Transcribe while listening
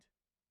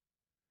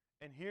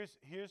And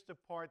here's the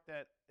part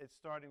that it's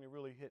starting to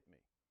really hit me.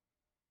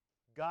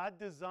 God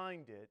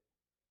designed it,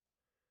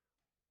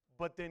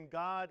 but then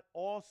God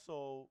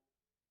also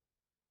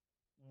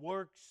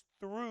works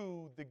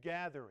through the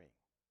gathering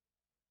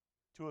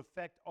to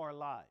affect our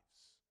lives.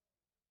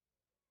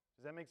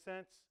 Does that make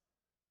sense?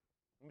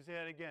 Let me say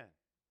that again.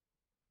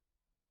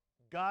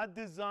 God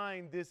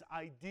designed this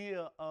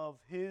idea of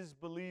his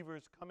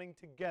believers coming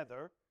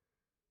together,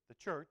 the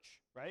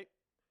church, right?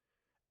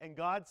 And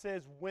God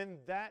says, when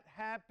that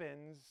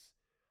happens,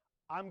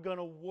 I'm going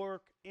to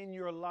work in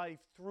your life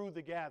through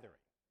the gathering.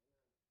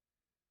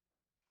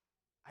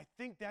 I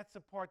think that's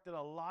the part that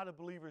a lot of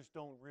believers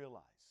don't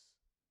realize.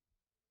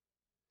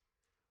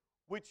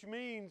 Which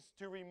means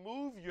to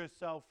remove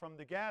yourself from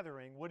the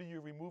gathering, what are you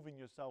removing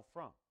yourself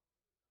from?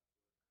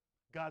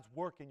 God's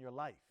work in your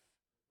life.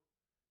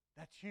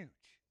 That's huge.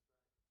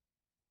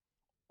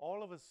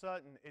 All of a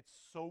sudden, it's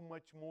so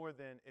much more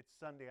than it's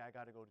Sunday, I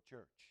got to go to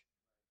church.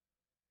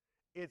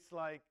 It's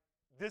like,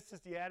 this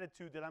is the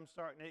attitude that I'm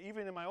starting,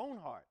 even in my own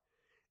heart.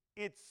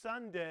 It's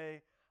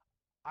Sunday,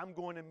 I'm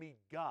going to meet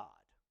God.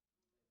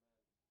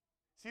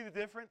 See the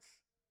difference?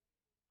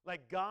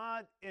 Like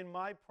God, in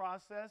my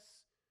process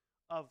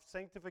of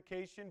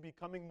sanctification,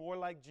 becoming more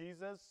like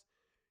Jesus,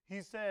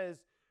 he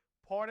says,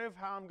 part of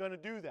how I'm going to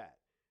do that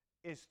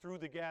is through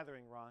the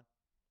gathering, Ron.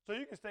 So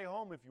you can stay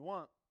home if you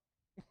want.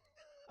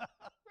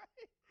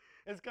 Right?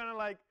 It's kind of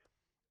like,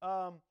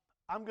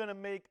 I'm going to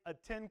make a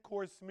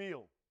 10-course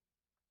meal.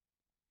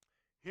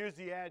 Here's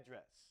the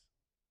address.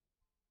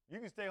 You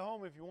can stay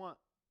home if you want.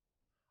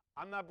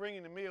 I'm not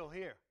bringing the meal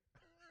here.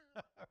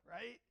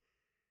 Right?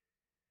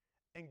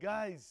 And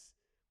guys,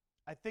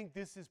 I think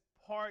this is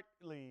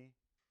partly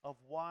of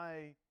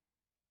why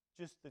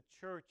just the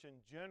church in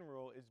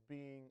general is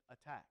being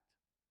attacked.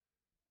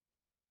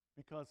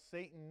 Because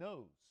Satan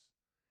knows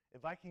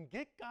if I can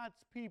get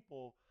God's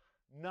people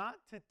not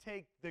to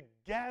take the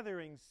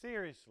gathering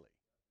seriously,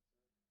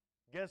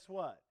 guess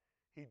what?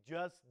 He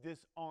just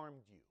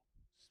disarmed you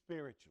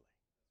spiritually.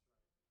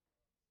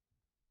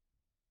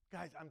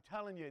 Guys, I'm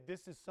telling you,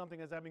 this is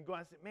something as I've been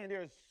going, I said, man,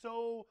 there are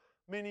so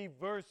many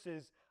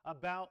verses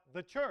about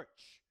the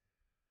church,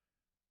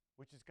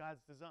 which is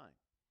God's design.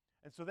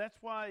 And so that's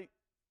why,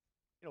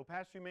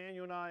 Pastor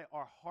Emmanuel and I,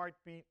 our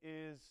heartbeat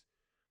is,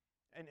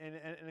 and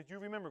if you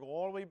remember, go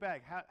all the way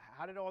back,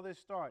 how did all this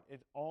start?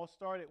 It all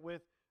started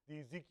with the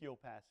Ezekiel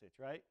passage,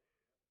 right?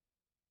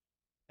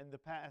 And the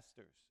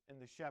pastors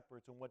and the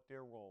shepherds and what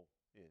their role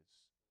is,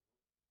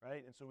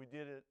 right? And so we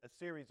did a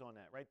series on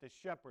that, right? The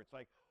shepherds,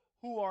 like,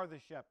 who are the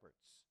shepherds?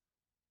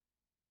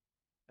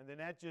 And then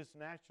that just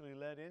naturally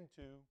led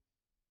into,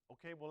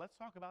 okay, well, let's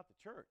talk about the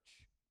church,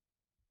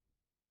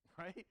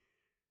 right?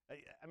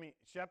 I mean,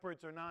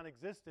 shepherds are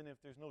non-existent if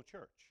there's no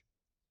church,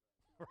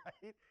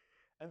 right?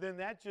 And then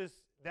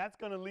that's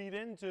going to lead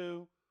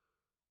into,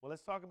 well,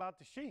 let's talk about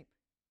the sheep,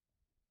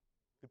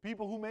 the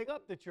people who make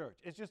up the church.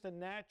 It's just a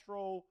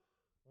natural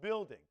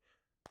building.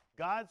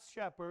 God's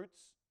shepherds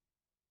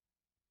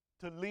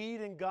to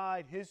lead and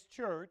guide his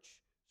church,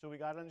 so we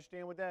got to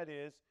understand what that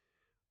is.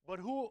 But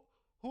who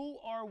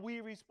are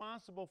we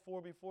responsible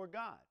for before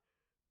God?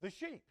 The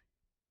sheep.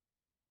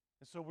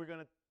 And so we're going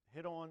to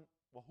hit on,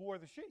 well, who are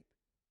the sheep?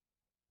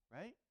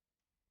 Right?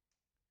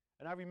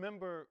 And I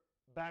remember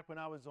back when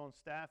I was on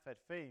staff at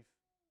Faith,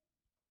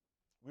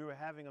 we were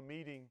having a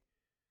meeting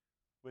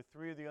with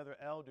 3 of the other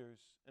elders.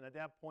 And at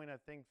that point, I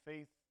think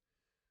Faith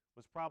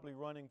was probably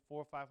running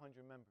 400 or 500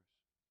 members.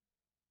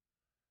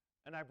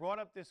 And I brought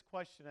up this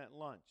question at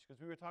lunch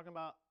because we were talking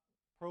about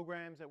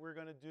programs that we're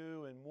going to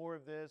do and more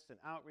of this and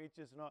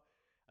outreaches and all.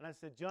 And I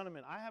said,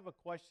 gentlemen, I have a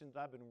question that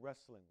I've been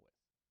wrestling with.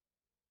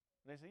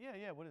 And they said,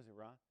 yeah, what is it,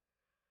 Ron?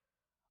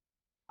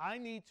 I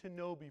need to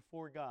know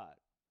before God,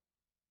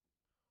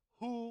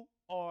 who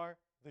are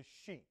the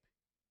sheep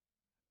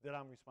that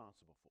I'm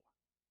responsible for?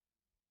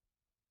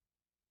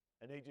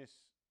 And they just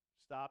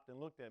stopped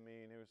and looked at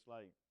me, and it was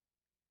like,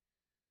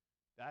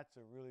 that's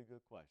a really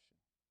good question.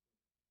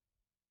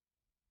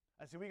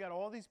 I said, we got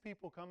all these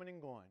people coming and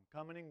going,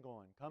 coming and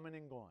going, coming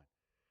and going.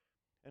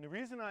 And the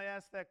reason I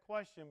asked that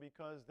question,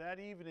 because that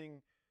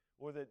evening,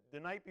 or the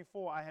night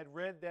before, I had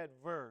read that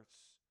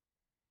verse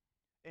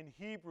in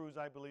Hebrews,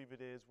 I believe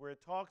it is, where it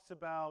talks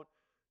about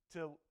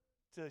to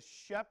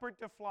shepherd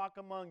the flock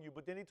among you.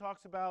 But then he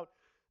talks about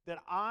that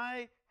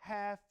I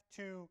have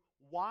to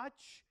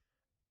watch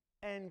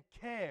and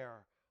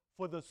care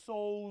for the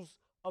souls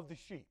of the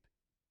sheep.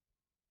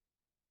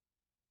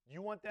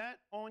 You want that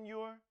on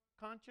your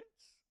conscience?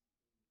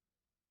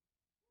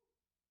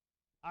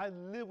 I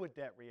live with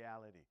that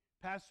reality.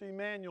 Pastor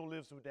Emmanuel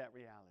lives with that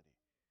reality.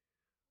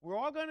 We're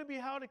all going to be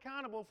held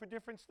accountable for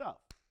different stuff,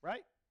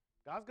 right?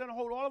 God's going to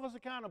hold all of us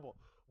accountable.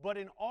 But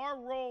in our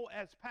role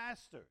as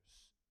pastors,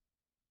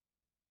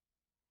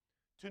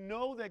 to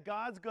know that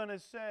God's going to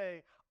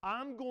say,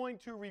 I'm going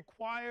to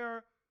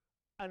require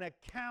an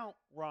account,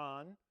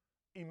 Ron,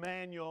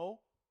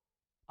 Emmanuel.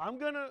 I'm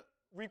going to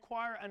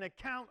require an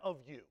account of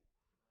you,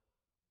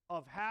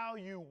 of how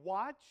you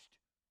watched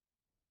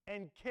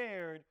and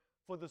cared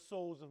for the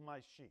souls of my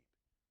sheep.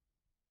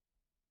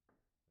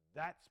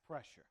 That's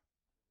pressure.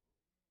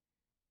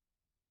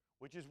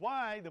 Which is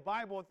why the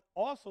Bible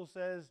also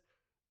says,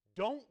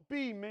 don't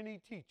be many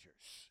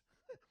teachers.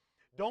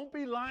 Don't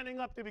be lining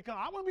up to become,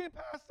 I want to be a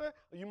pastor.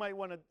 You might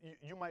want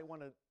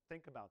to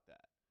think about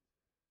that.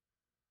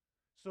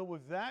 So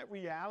with that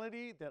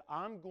reality that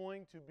I'm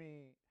going to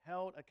be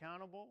held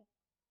accountable,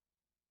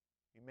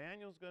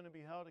 Emmanuel's going to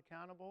be held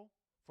accountable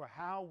for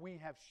how we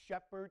have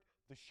shepherded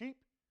the sheep.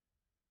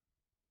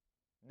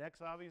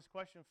 Next obvious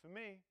question for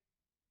me,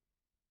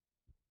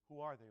 who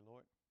are they,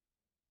 Lord?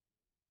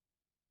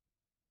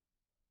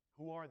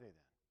 Who are they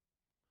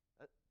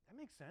then? That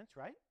makes sense,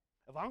 right?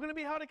 If I'm going to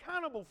be held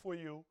accountable for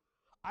you,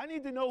 I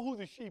need to know who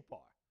the sheep are.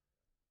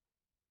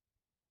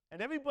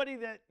 And everybody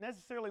that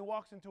necessarily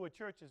walks into a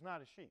church is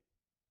not a sheep.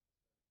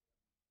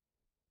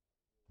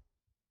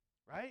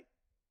 Right?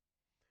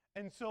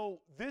 And so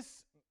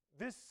this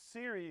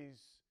series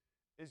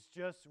is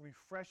just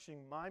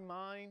refreshing my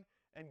mind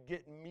and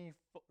getting me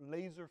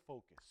laser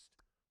focused.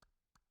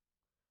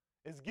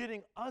 It's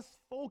getting us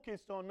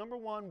focused on, number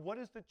one, what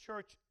is the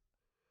church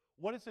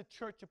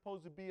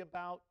supposed to be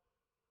about?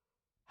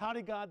 How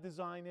did God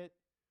design it?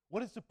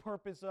 What is the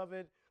purpose of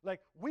it?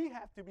 Like, we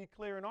have to be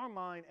clear in our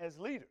mind as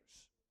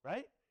leaders,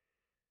 right?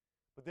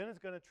 But then it's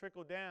going to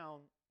trickle down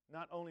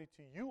not only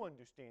to you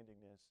understanding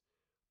this,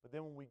 but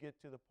then when we get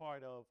to the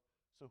part of,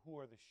 so who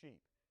are the sheep?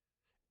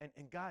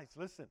 And guys,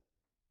 listen.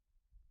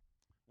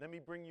 Let me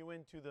bring you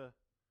into the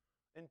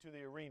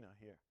arena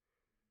here.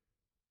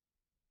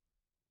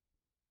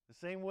 The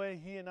same way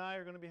he and I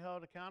are going to be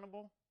held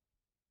accountable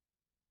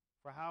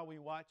for how we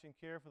watch and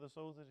care for the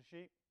souls of the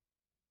sheep,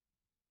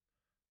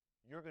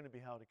 you're going to be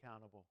held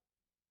accountable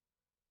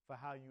for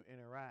how you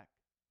interact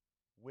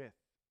with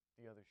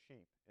the other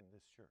sheep in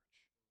this church.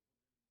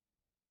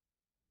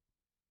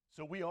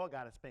 So we all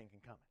got a spanking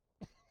coming.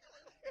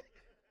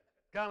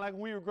 Kind of like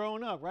when we were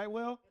growing up, right,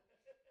 Will?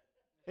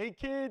 8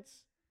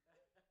 kids,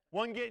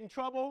 one get in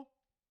trouble,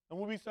 and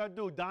what we start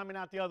doing, diming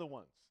out the other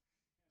ones.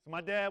 So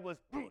my dad was,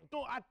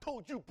 I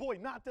told you, boy,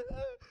 not to.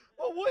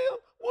 Well,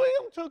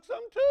 William took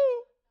some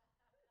too.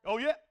 Oh,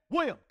 yeah?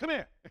 William, come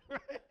here.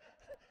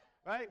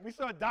 Right? We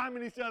start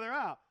diming each other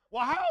out.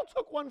 Well, Harold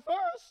took one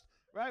first,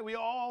 right? We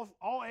all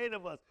 8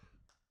 of us,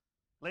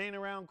 laying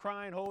around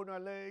crying, holding our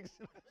legs.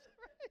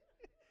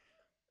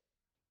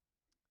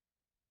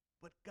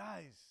 But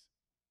guys,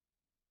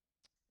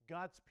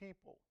 God's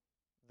people,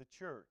 the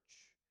church,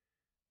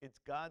 it's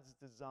God's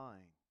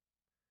design.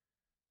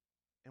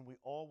 And we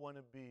all want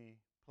to be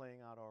playing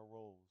out our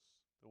roles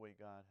the way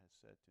God has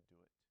said to do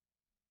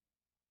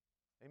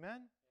it. Amen?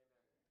 Amen?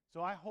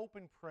 So I hope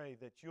and pray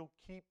that you'll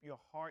keep your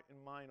heart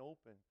and mind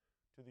open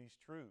to these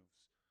truths.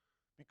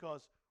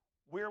 Because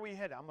where are we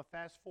headed? I'm going to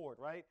fast forward,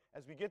 right?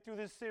 As we get through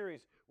this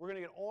series, we're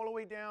going to get all the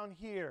way down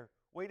here.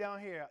 Way down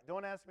here.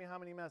 Don't ask me how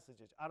many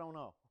messages. I don't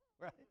know,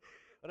 right?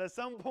 But at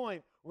some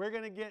point, we're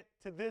going to get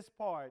to this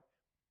part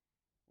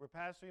where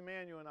Pastor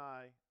Emmanuel and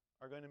I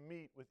are going to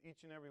meet with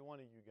each and every one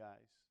of you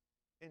guys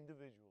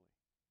individually,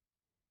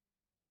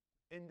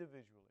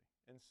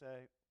 and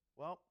say,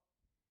 well,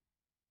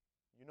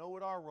 you know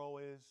what our role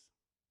is.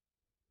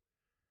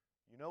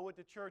 You know what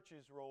the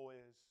church's role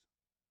is.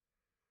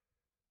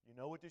 You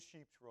know what the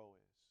sheep's role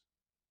is.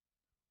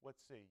 What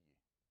say ye?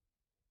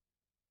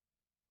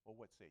 Or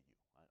what say you?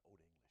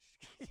 Old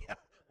English. Yeah.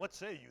 What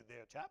say you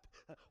there, chap?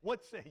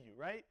 What say you,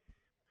 right?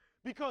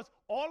 Because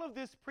all of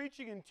this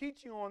preaching and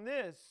teaching on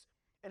this,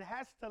 it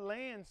has to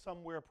land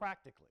somewhere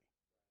practically.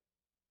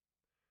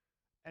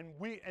 And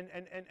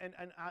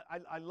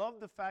I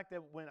love the fact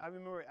that when I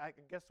remember, I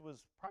guess it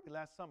was probably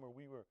last summer,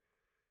 we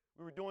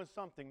were doing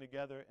something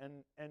together,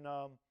 and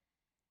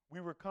we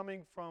were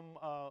coming from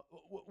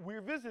we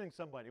were visiting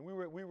somebody. We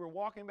were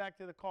walking back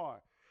to the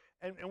car,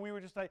 and we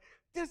were just like,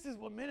 this is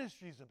what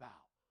ministry is about.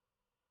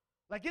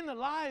 Like in the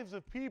lives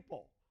of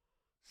people,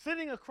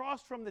 sitting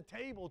across from the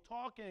table,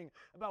 talking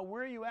about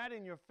where you at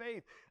in your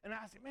faith. And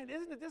I said, man,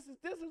 isn't it?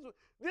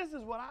 This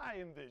is what I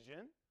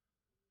envision.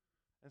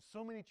 And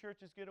so many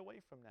churches get away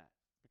from that.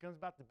 It becomes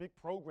about the big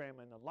program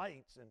and the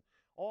lights and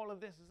all of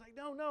this. It's like,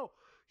 no,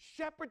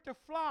 shepherd the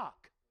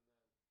flock.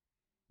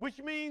 Which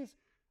means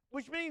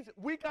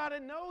we got to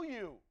know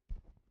you.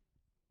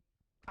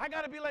 I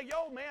got to be like,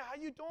 yo, man,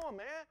 how you doing,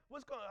 man?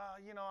 What's going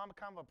on? I'm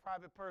kind of a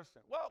private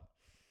person. Well,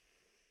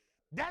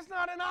 that's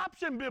not an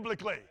option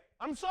biblically.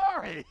 I'm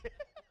sorry.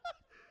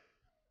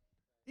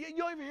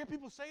 You ever hear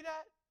people say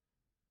that?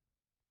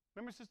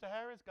 Remember Sister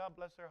Harris? God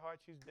bless her heart.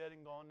 She's dead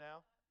and gone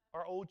now.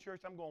 Our old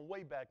church, I'm going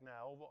way back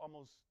now, over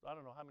almost, I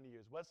don't know how many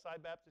years,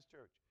 Westside Baptist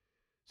Church.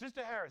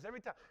 Sister Harris,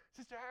 every time,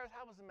 Sister Harris,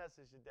 how was the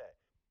message today?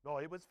 Oh,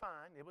 it was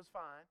fine. It was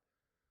fine.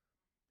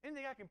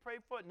 Anything I can pray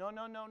for? No.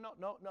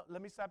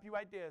 Let me stop you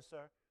right there,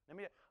 sir.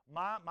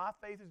 My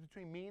faith is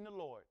between me and the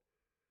Lord.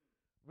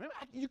 Remember,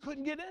 you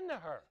couldn't get into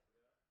her.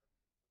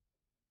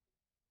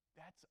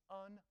 That's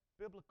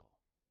unbiblical.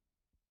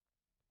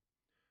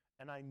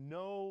 And I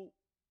know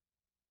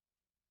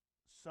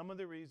some of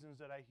the reasons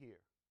that I hear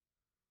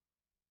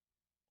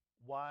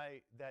why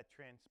that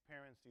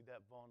transparency,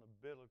 that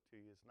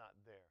vulnerability is not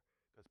there.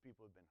 Because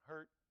people have been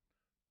hurt,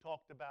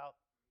 talked about.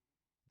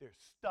 Their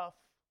stuff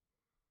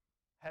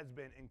has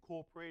been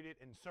incorporated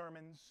in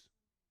sermons.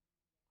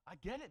 I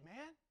get it,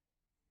 man.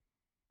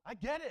 I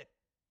get it.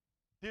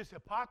 There's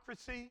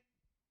hypocrisy.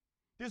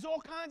 There's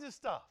all kinds of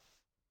stuff.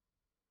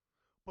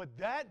 But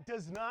that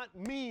does not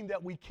mean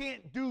that we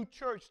can't do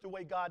church the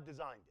way God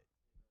designed it.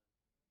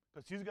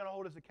 Because he's going to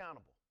hold us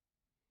accountable.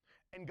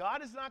 And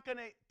God is not going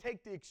to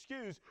take the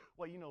excuse,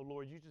 well, you know,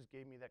 Lord, you just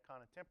gave me that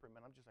kind of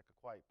temperament. I'm just like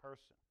a quiet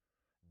person.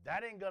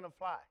 That ain't going to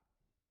fly.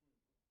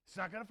 It's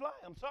not going to fly.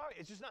 I'm sorry.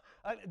 It's just not.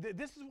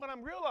 This is what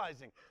I'm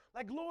realizing.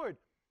 Like, Lord,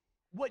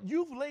 what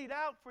you've laid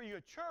out for your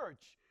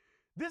church,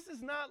 this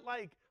is not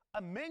like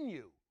a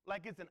menu,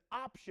 like it's an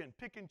option.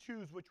 Pick and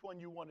choose which one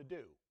you want to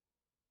do.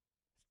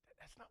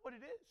 That's not what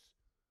it is.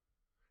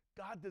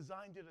 God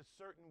designed it a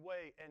certain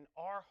way, and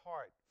our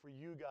heart for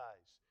you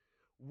guys,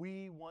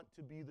 we want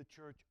to be the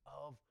church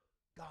of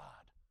God,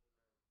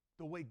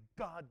 the way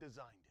God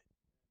designed it.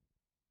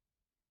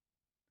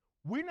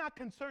 We're not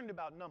concerned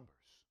about numbers.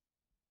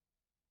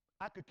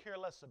 I could care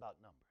less about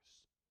numbers.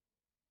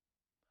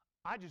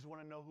 I just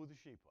want to know who the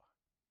sheep are.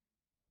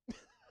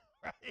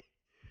 Right?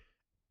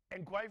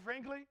 And quite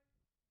frankly,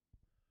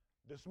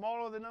 the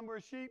smaller the number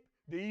of sheep,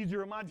 the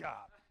easier my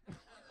job.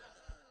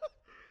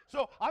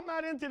 So I'm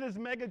not into this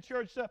mega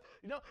church stuff,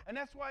 you know, and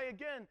that's why,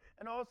 again,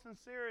 in all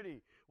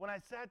sincerity, when I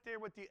sat there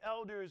with the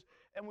elders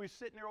and we're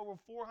sitting there over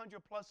 400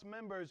 plus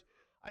members,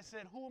 I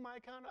said, who am I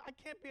accountable?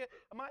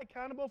 Am I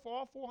accountable for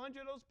all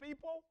 400 of those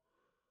people?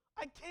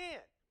 I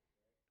can't.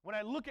 When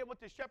I look at what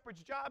the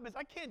shepherd's job is,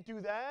 I can't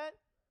do that.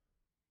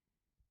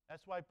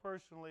 That's why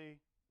personally,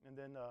 and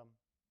then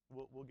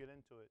we'll get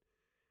into it,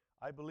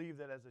 I believe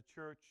that as a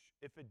church,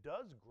 if it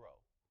does grow,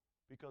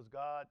 because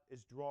God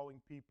is drawing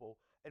people,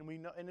 and we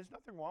know, and there's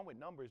nothing wrong with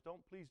numbers.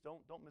 Please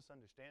don't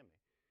misunderstand me.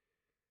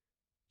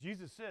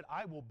 Jesus said,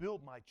 I will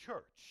build my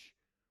church.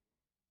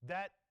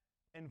 That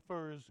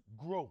infers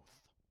growth.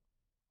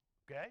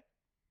 Okay?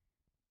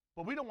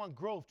 But we don't want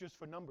growth just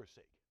for numbers'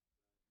 sake.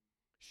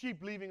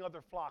 Sheep leaving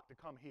other flock to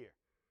come here.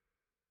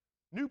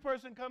 New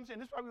person comes in.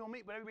 This is why we don't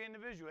meet with every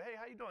individual. Hey,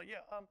 how you doing?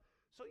 Yeah,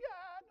 so yeah,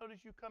 I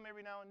notice you come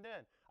every now and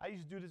then. I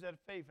used to do this at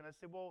Faith, and I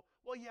said, well,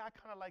 yeah, I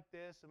kind of like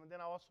this, and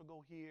then I also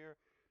go here,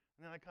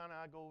 and then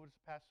I go over to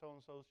Pastor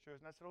so-and-so's church,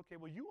 and I said, okay,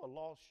 well, you are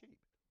lost sheep.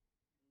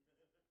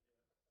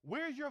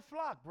 Where's your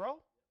flock, bro?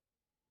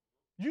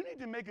 You need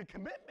to make a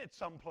commitment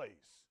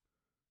someplace,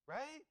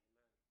 right?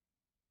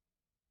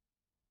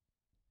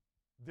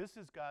 This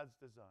is God's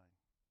design.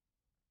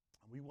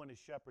 And we want to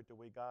shepherd the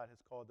way God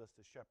has called us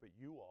to shepherd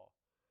you all.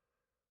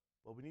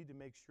 But we need to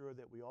make sure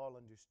that we all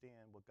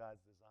understand what God's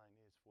design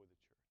is for the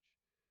church.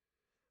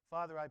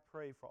 Father, I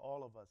pray for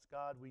all of us.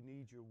 God, we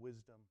need your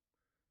wisdom.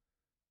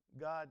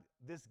 God,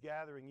 this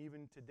gathering,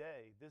 even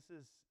today, this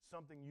is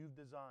something you've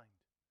designed.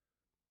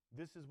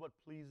 This is what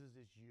pleases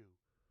you.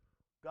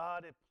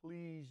 God, it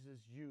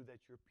pleases you that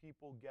your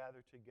people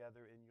gather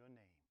together in your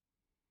name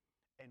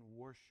and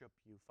worship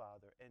you,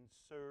 Father, and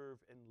serve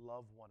and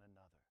love one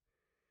another.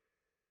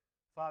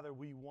 Father,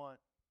 we want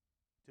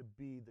to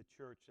be the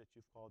church that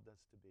you've called us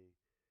to be.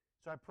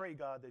 So I pray,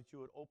 God, that you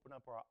would open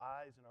up our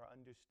eyes and our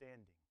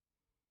understanding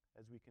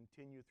as we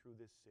continue through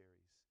this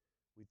series.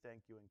 We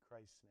thank you in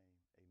Christ's name.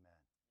 Amen.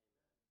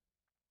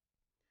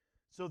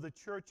 So the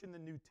church in the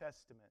New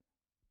Testament.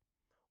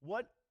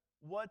 What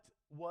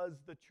was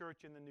the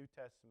church in the New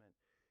Testament?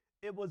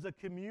 It was a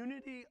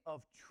community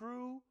of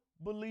true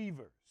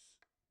believers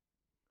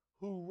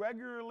who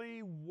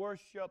regularly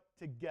worship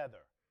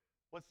together.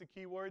 What's the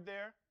key word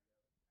there?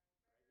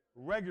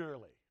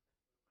 Regularly.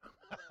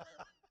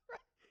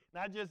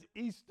 Not just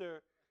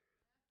Easter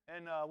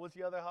and what's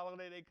the other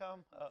holiday they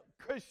come?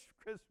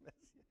 Christmas.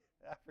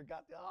 I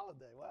forgot the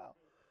holiday. Wow.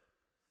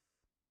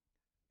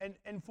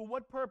 And for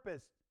what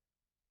purpose?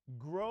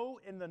 Grow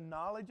in the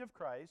knowledge of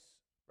Christ,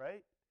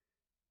 right?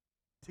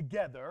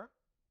 Together,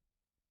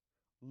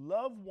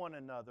 love one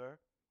another,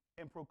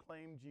 and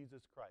proclaim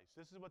Jesus Christ.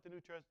 This is what the New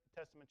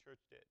Testament church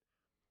did.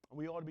 And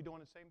we ought to be doing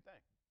the same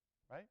thing,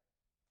 right?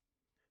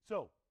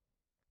 So,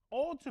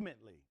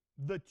 ultimately,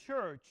 the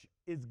church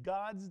is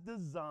God's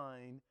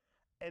design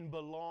and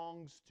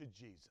belongs to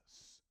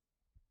Jesus.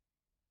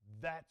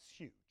 That's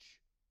huge.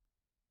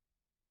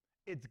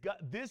 It's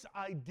got this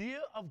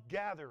idea of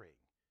gathering.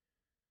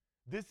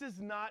 This is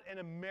not an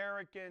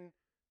American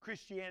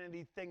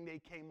Christianity thing they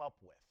came up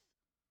with.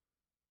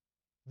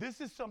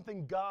 This is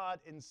something God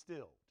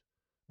instilled.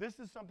 This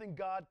is something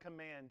God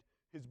commanded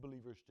his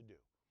believers to do.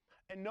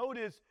 And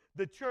notice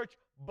the church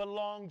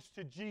belongs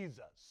to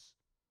Jesus.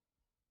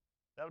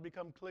 That'll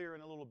become clear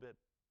in a little bit,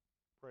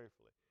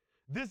 prayerfully.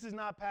 This is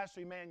not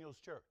Pastor Emmanuel's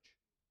church.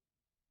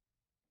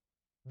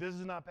 This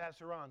is not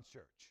Pastor Ron's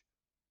church.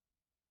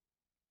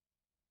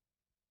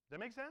 Does that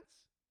make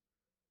sense?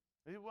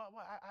 Well,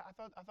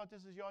 I thought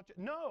this is y'all church.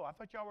 No, I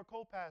thought y'all were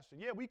co-pastoring.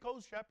 Yeah, we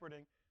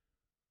co-shepherding.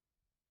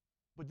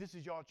 But this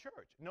is y'all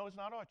church. No, it's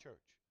not our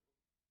church.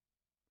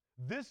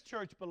 This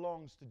church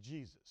belongs to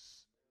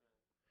Jesus.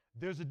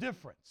 There's a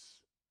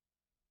difference.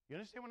 You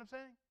understand what I'm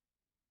saying?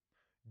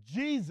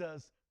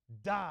 Jesus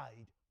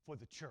died for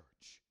the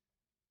church,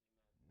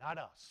 not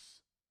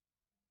us.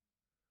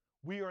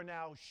 We are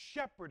now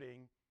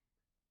shepherding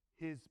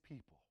his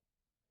people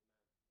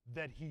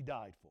that he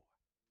died for.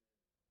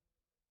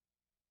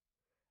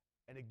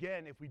 And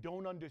again, if we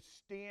don't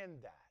understand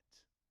that,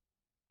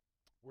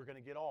 we're going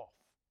to get off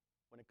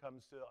when it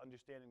comes to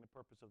understanding the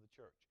purpose of the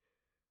church.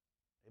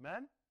 Amen?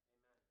 Amen?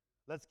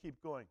 Let's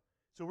keep going.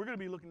 So we're going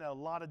to be looking at a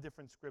lot of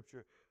different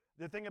scripture.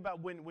 The thing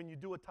about when you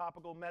do a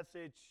topical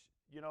message,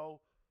 you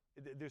know,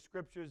 there's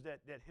scriptures that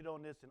hit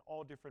on this in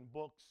all different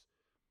books.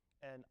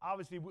 And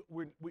obviously,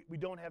 we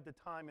don't have the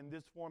time in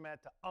this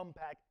format to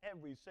unpack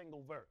every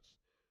single verse.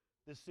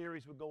 This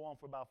series would go on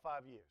for about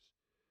 5 years.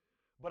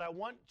 But I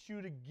want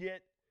you to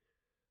get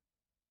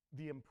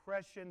the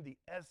impression, the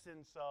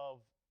essence of,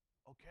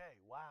 okay,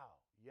 wow,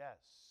 yes,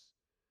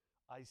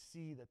 I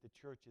see that the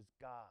church is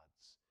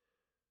God's.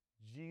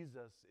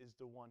 Jesus is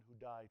the one who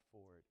died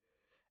for it.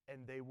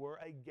 And they were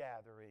a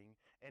gathering,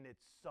 and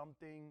it's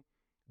something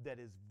that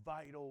is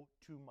vital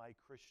to my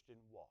Christian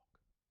walk.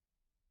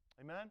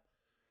 Amen?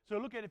 So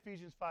look at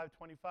Ephesians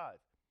 5:25.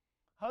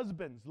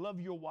 Husbands, love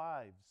your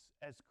wives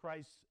as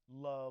Christ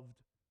loved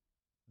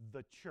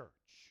the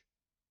church.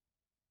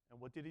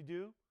 And what did he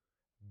do?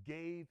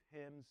 Gave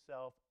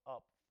himself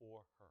up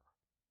for her.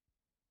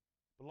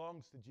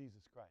 Belongs to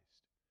Jesus Christ.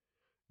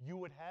 You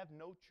would have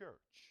no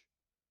church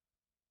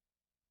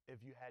if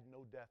you had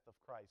no death of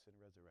Christ and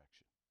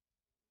resurrection.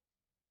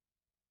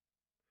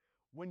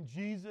 When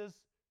Jesus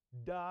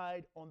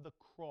died on the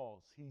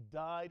cross, he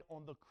died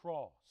on the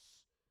cross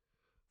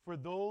for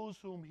those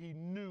whom he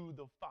knew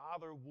the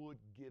Father would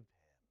give him,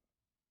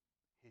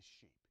 his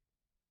sheep.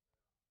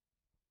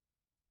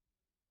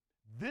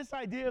 This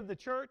idea of the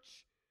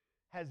church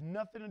has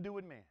nothing to do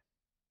with man.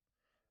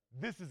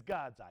 This is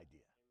God's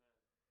idea.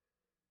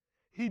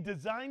 He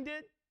designed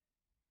it.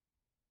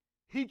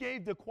 He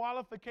gave the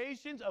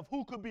qualifications of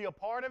who could be a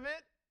part of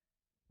it.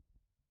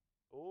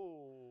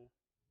 Oh.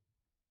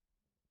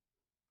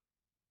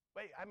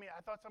 Wait,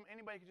 I thought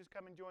anybody could just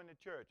come and join the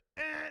church.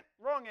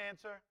 Wrong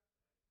answer.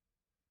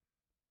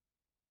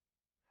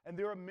 And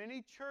there are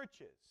many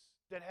churches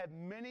that have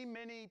many,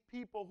 many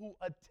people who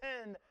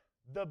attend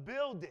the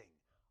building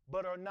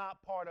but are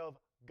not part of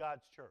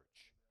God's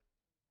church.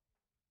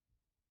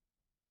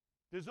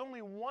 There's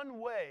only one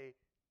way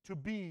to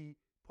be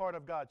part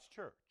of God's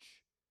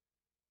church.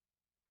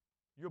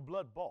 You're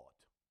blood bought.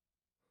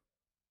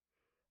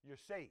 You're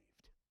saved.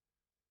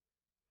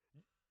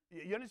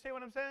 You understand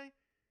what I'm saying?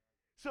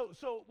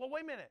 So, well,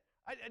 wait a minute.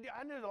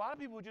 I know there's a lot of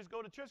people who just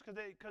go to church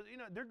because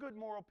they're good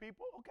moral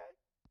people. Okay.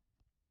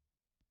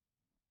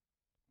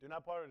 They're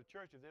not part of the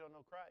church if they don't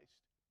know Christ.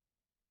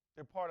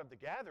 They're part of the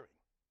gathering.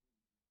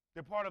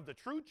 They're part of the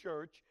true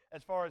church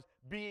as far as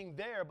being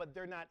there, but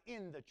they're not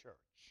in the church.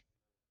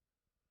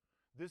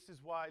 This is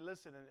why,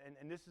 listen,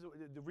 and this is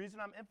the reason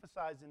I'm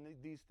emphasizing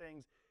these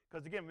things,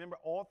 because again, remember,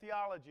 all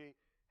theology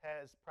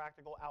has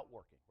practical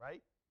outworking,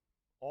 right?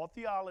 All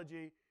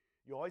theology,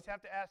 you always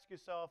have to ask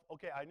yourself,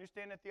 okay, I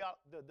understand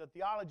the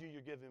theology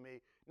you're giving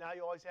me. Now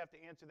you always have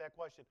to answer that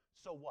question,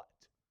 so what?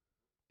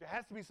 There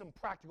has to be some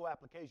practical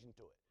application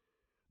to it.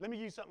 Let me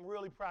give you something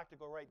really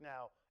practical right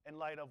now in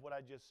light of what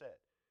I just said.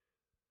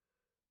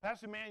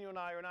 Pastor Manuel and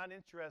I are not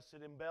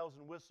interested in bells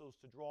and whistles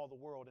to draw the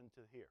world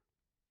into here.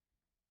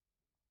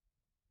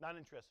 Not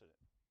interested in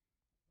it.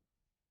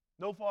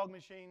 No fog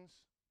machines,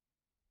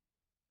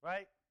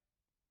 right?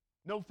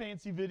 No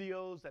fancy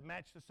videos that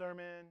match the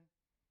sermon.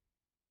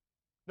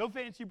 No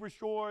fancy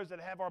brochures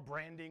that have our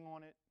branding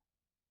on it.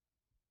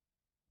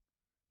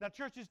 Now,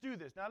 churches do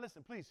this. Now,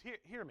 listen, please,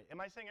 hear me. Am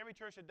I saying every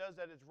church that does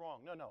that is wrong?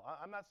 No,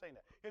 I'm not saying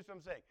that. Here's what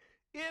I'm saying.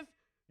 If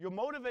your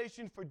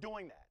motivation for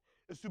doing that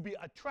is to be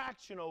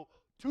attractional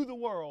to the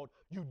world,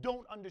 you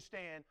don't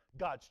understand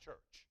God's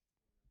church.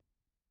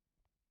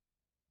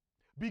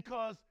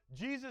 Because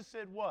Jesus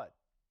said what?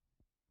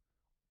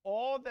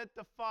 All that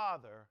the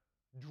Father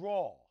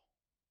draw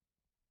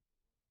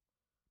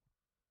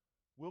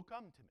will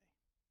come to me.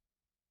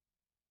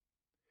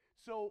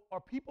 So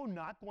are people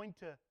not going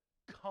to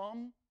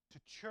come to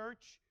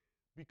church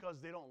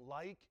because they don't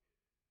like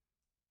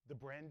the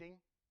branding?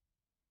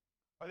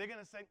 Are they going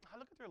to say,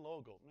 look at their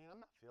logo. Man, I'm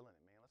not feeling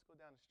it, man. Let's go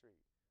down the street.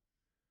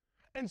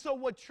 And so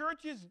what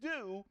churches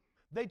do,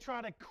 they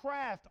try to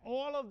craft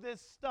all of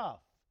this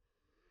stuff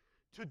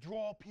to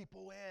draw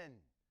people in.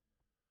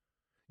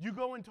 You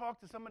go and talk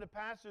to some of the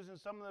pastors and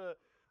some of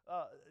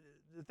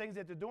the things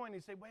that they're doing, they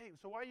say, wait,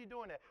 so why are you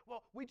doing that?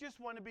 Well, we just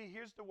want to be,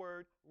 here's the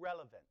word,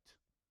 relevant.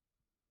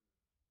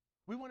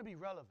 We want to be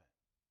relevant.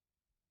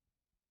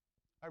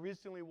 I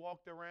recently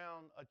walked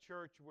around a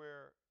church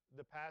where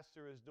the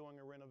pastor is doing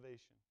a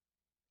renovation.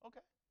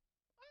 Okay.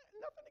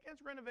 Nothing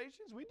against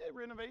renovations. We did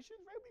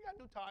renovations, right? We got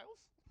new tiles.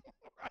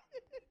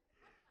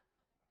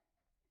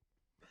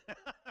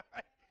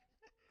 Right?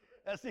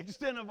 That's the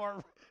extent of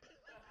our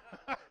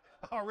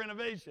our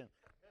renovation.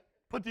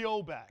 Put the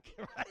old back.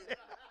 Right?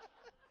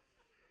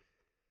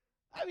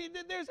 I mean,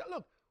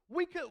 look,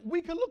 we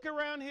could look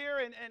around here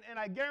and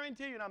I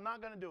guarantee you, and I'm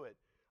not going to do it,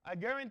 I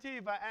guarantee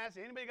if I ask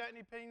anybody got any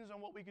opinions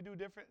on what we could do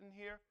different in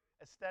here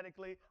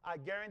aesthetically, I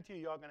guarantee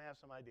y'all going to have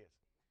some ideas.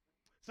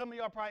 Some of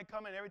y'all probably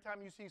come in, every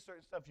time you see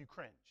certain stuff, you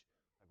cringe.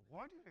 Like,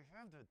 why do they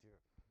have that there?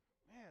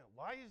 Man,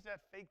 why is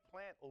that fake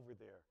plant over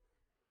there?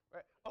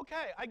 Right?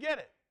 Okay, I get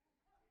it.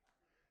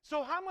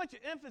 So how much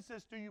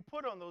emphasis do you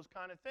put on those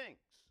kind of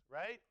things,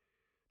 right?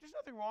 There's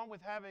nothing wrong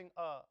with having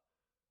a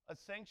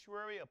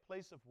sanctuary, a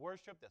place of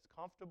worship that's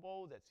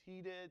comfortable, that's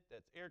heated,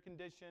 that's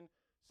air-conditioned,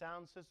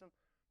 sound system.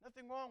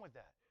 Nothing wrong with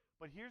that.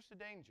 But here's the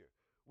danger.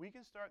 We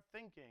can start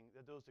thinking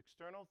that those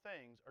external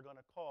things are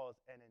going to cause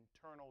an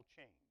internal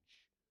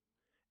change,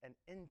 an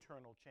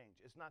internal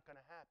change. It's not going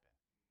to happen.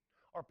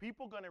 Are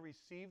people going to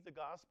receive the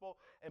gospel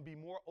and be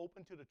more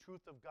open to the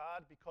truth of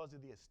God because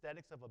of the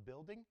aesthetics of a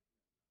building?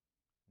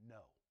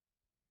 No.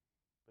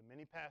 But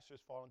many pastors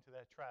fall into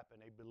that trap,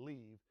 and they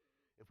believe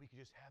if we could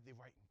just have the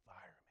right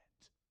environment,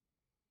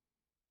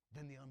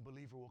 then the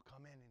unbeliever will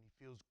come in and he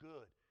feels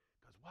good.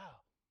 Because,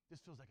 wow,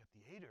 this feels like a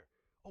theater.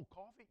 Oh,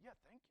 coffee? Yeah,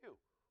 thank you.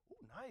 Oh,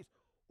 nice.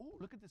 Oh,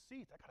 look at the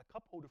seats. I got a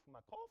cup holder for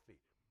my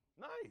coffee.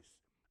 Nice.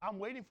 I'm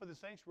waiting for the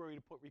sanctuary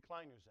to put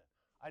recliners in.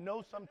 I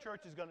know some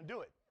church is going to do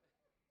it.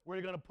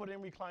 We're going to put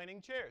in reclining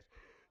chairs.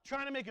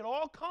 Trying to make it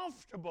all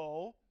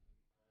comfortable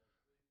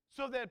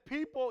so that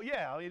people,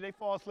 yeah, I mean, they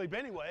fall asleep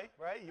anyway,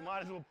 right? You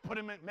might as well put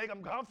them in, make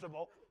them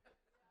comfortable.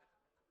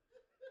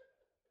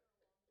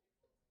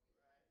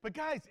 But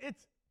guys,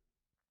 it's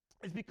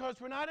because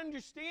we're not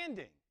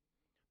understanding.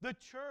 The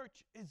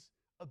church is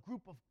a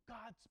group of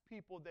God's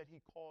people that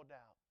he called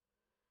out.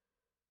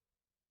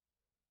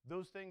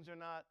 Those things are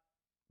not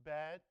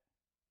bad,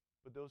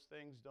 but those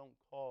things don't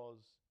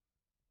cause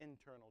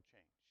internal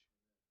change.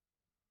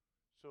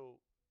 So,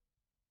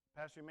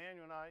 Pastor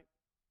Emmanuel and I,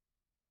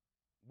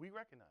 we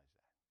recognize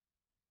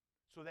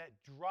that. So that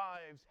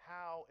drives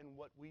how and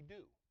what we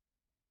do.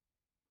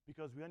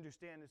 Because we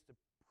understand it's the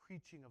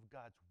preaching of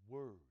God's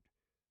word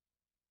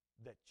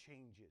that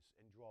changes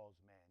and draws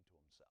man to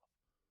himself.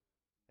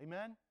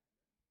 Amen?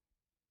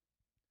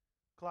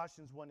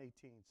 Colossians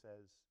 1:18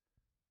 says,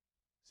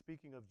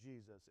 speaking of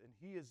Jesus, and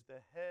he is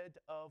the head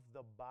of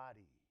the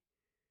body,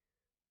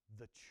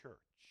 the church.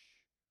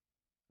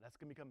 That's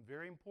going to become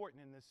very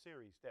important in this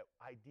series, that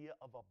idea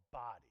of a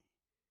body.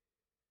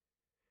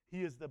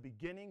 He is the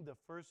beginning, the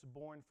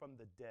firstborn from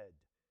the dead,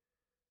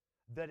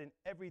 that in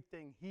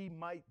everything he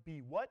might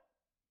be what?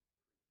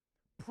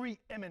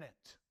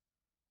 Preeminent.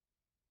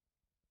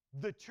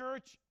 The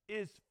church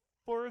is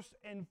first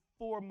and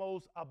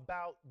foremost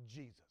about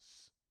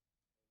Jesus.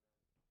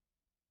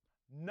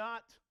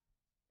 Not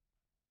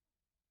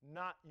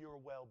your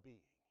well-being.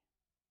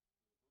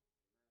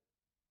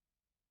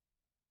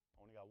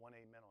 Only got one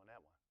amen on that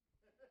one.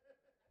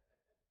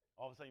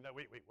 All of a sudden you're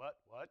like, wait,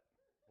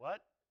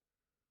 what?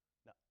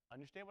 Now,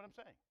 understand what I'm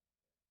saying.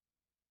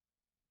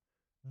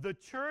 The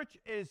church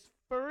is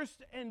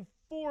first and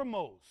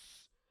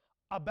foremost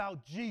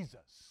about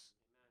Jesus.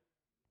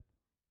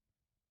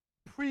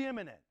 Amen.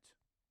 Preeminent.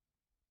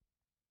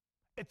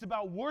 It's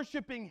about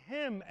worshiping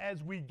him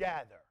as we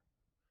gather.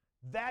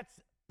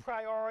 That's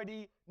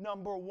priority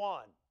number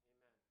one. Amen.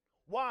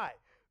 Why?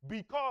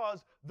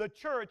 Because the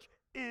church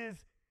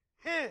is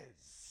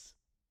his.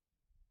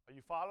 Are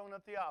you following the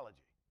theology?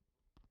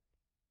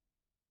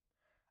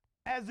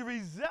 As a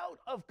result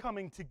of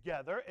coming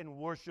together and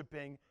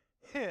worshiping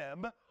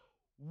him,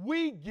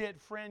 we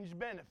get fringe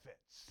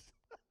benefits.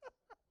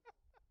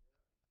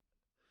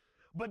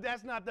 But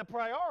that's not the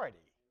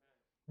priority.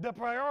 The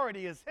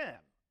priority is him.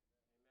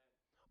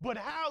 But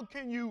how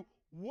can you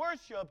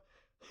worship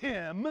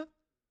him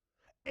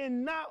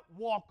and not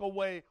walk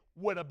away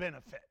with a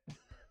benefit?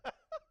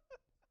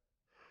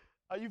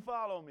 Are you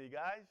following me,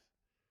 guys?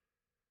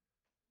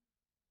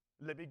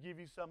 Let me give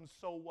you some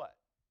so what.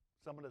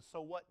 Some of the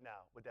so what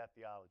now with that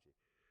theology.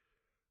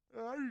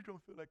 I just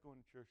don't feel like going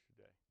to church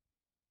today.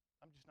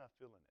 I'm just not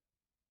feeling it.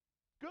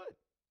 Good.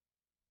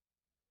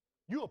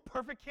 You're a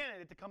perfect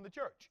candidate to come to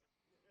church.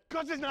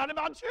 Because it's not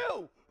about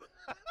you.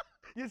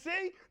 You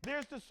see?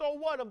 There's the so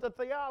what of the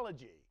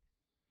theology.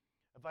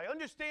 If I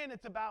understand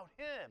it's about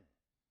him,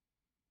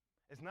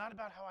 it's not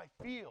about how I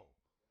feel.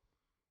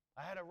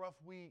 I had a rough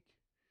week.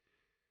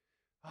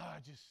 I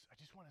just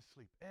want to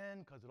sleep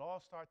in because it all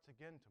starts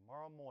again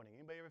tomorrow morning.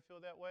 Anybody ever feel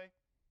that way?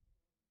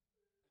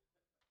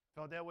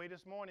 Felt that way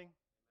this morning.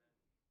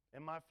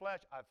 In my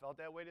flesh, I felt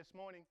that way this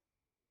morning.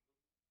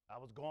 I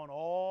was gone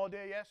all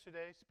day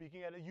yesterday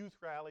speaking at a youth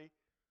rally.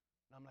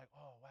 And I'm like,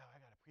 oh, wow, I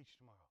got to preach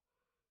tomorrow.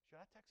 Should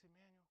I text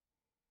Emmanuel?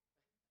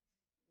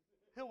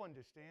 He'll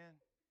understand.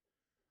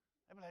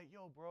 I'd be like,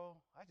 yo, bro,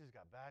 I just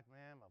got back,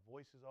 man. My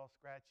voice is all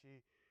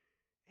scratchy.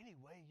 Any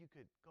way you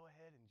could go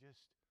ahead and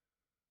just,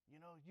 you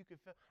could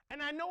feel.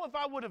 And I know if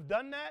I would have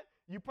done that,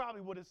 you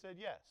probably would have said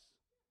yes.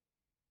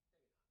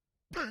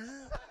 I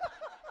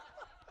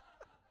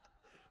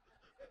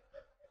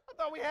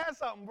thought we had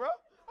something, bro.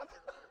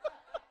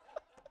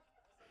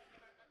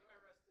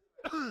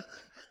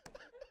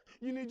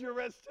 You need your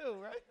rest too,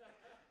 right?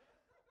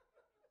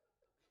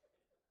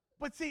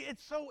 But see,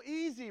 it's so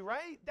easy,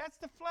 right? That's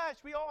the flesh.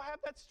 We all have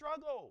that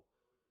struggle.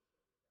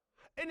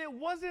 And it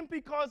wasn't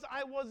because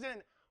I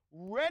wasn't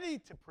ready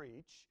to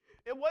preach.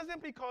 It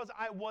wasn't because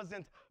I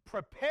wasn't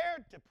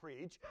prepared to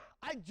preach.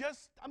 I'm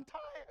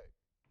tired.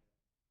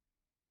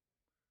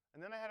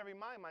 And then I had to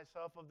remind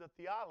myself of the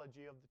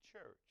theology of the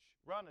church.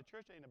 Ron, the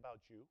church ain't about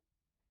you.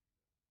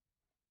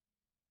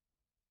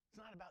 It's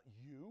not about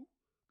you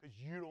because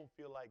you don't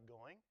feel like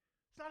going.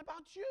 It's not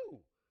about you.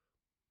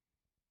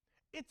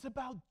 It's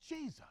about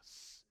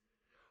Jesus,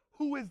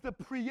 who is the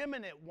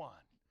preeminent one.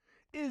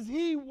 Is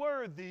he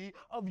worthy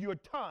of your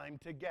time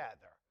to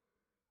gather?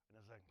 And I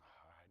was like,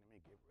 all right, let me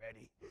get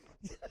ready.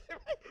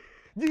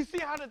 Do you see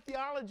how the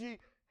theology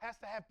has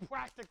to have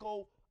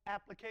practical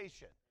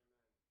application?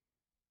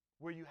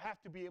 Where you have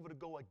to be able to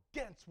go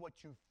against what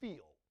you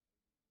feel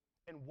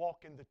and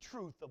walk in the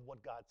truth of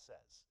what God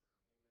says.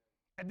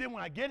 And then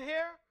when I get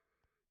here,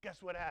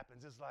 guess what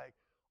happens? It's like,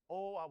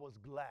 oh, I was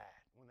glad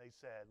when they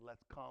said,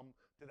 let's come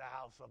to the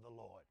house of the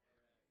Lord.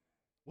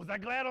 Was I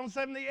glad on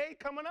 78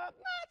 coming up?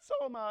 Not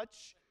so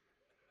much.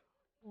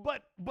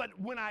 But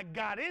when I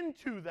got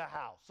into the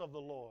house of the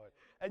Lord,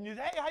 and you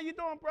say, hey, how you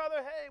doing, brother?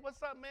 Hey,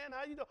 what's up, man?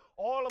 How you doing?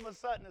 All of a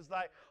sudden, it's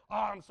like, oh,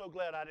 I'm so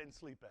glad I didn't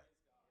sleep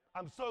in.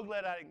 I'm so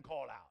glad I didn't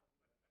call out.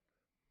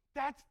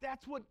 That's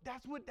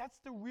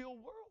the real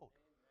world.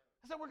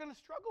 That's what we're going to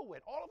struggle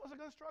with. All of us are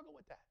going to struggle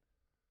with that.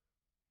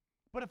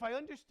 But if I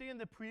understand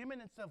the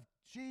preeminence of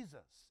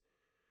Jesus,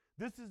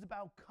 this is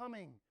about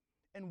coming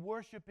and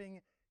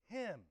worshiping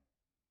him.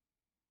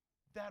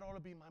 That ought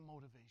to be my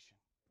motivation,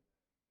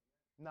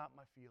 not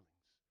my feelings.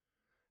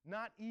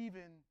 Not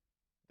even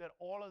that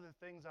all of the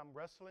things I'm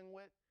wrestling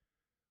with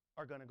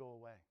are going to go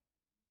away.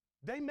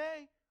 They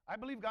may. I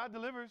believe God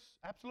delivers,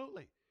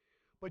 absolutely.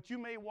 But you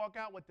may walk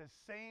out with the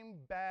same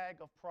bag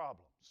of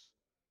problems.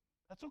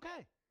 That's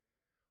okay.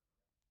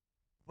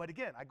 But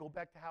again, I go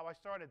back to how I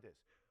started this.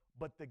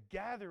 But the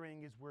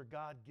gathering is where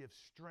God gives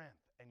strength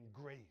and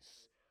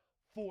grace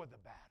for the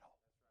battle.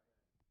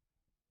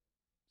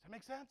 Does that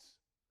make sense?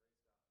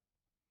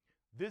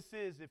 This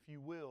is, if you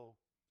will,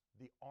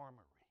 the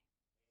armory.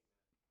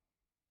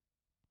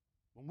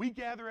 When we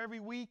gather every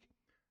week,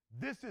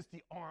 this is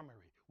the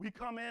armory. We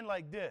come in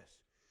like this.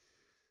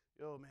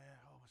 Yo, man,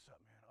 oh, what's up,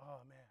 man?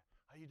 Oh, man,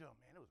 how you doing,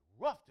 man? It was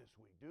rough this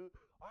week, dude.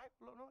 All right,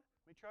 let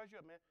me charge you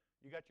up, man.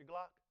 You got your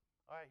Glock?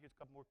 All right, here's a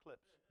couple more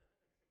clips.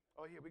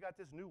 Oh, yeah, we got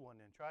this new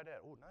one then. Try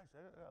that. Oh, nice.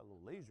 That got a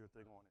little laser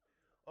thing on it.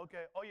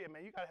 Okay. Oh, yeah,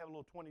 man, you got to have a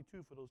little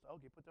 22 for those.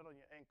 Okay, put that on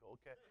your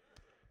ankle. Okay.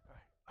 All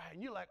right,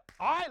 and you're like,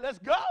 all right, let's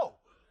go.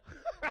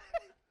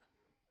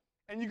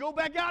 And you go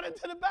back out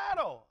into the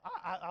battle.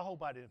 I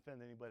hope I didn't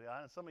offend anybody.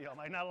 Some of y'all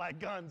might not like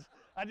guns.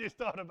 I just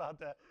thought about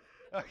that.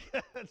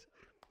 Okay.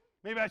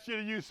 Maybe I should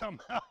have used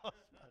something else.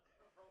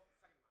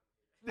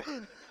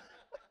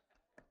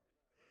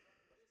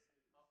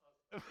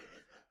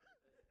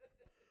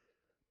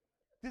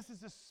 This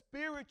is a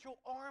spiritual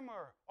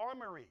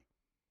armory.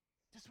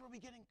 This is where we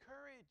get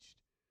encouraged,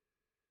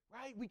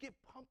 right? We get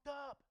pumped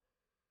up.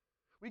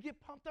 We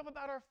get pumped up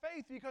about our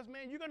faith because,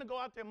 man, you're going to go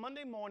out there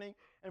Monday morning,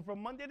 and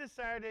from Monday to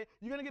Saturday,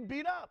 you're going to get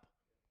beat up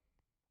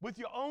with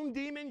your own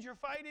demons you're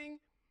fighting,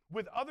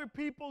 with other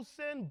people's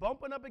sin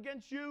bumping up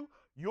against you,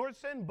 your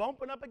sin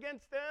bumping up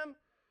against them.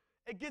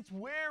 It gets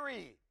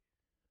weary.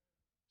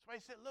 That's why I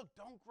said, look,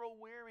 don't grow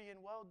weary in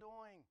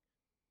well-doing,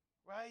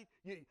 right?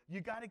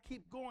 You got to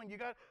keep going.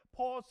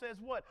 Paul says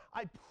what?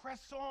 I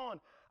press on.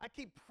 I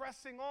keep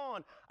pressing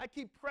on. I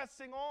keep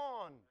pressing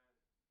on.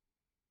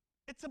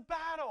 It's a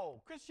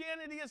battle.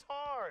 Christianity is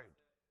hard.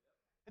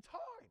 It's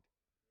hard.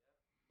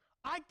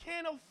 I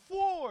can't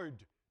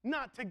afford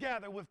not to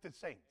gather with the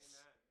saints.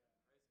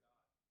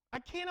 I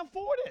can't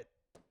afford it.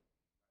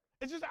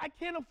 It's just I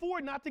can't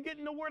afford not to get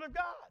in the Word of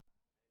God.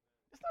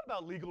 It's not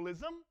about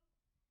legalism.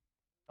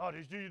 Oh,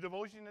 did you do your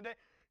devotion today?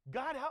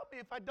 God help me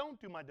if I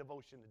don't do my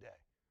devotion today.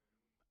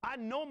 I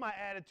know my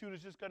attitude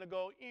is just going to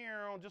go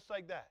just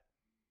like that.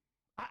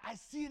 I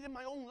see it in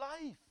my own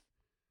life.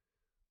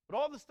 But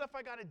all the stuff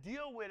I got to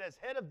deal with as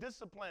head of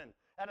discipline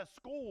at a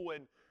school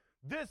and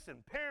this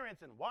and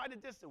parents and why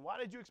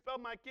did you expel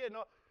my kid?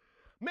 No.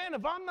 Man,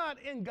 if I'm not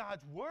in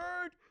God's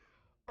Word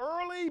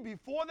early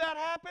before that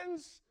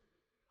happens,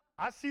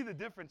 I see the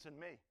difference in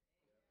me.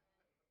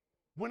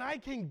 When I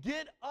can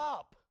get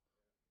up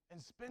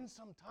and spend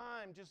some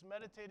time just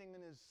meditating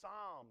in his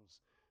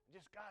Psalms,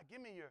 just God, give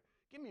me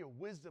your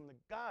wisdom.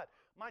 God,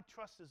 my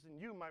trust is in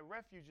you. My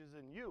refuge is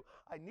in you.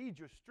 I need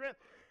your strength.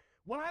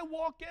 When I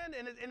walk in,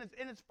 and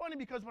it's funny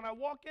because when I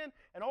walk in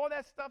and all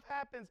that stuff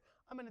happens,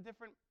 I'm in a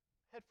different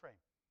head frame.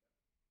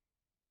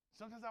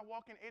 Sometimes I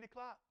walk in 8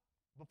 o'clock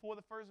before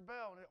the first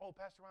bell, and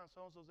Pastor Ron,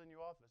 so-and-so's in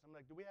your office. I'm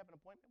like, do we have an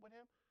appointment with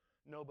him?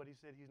 No, but he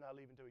said he's not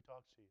leaving until he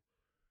talks to you.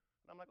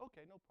 And I'm like,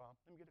 okay, no problem.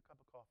 Let me get a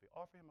cup of coffee.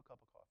 Offer him a cup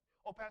of coffee.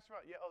 Oh, Pastor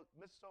Ron,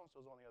 Mrs.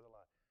 So-and-so's on the other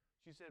line.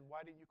 She said,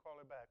 why didn't you call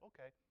her back?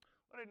 Okay.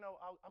 Let her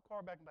know I'll call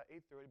her back about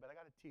 8:30, but I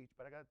got to teach,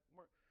 but I got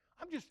work.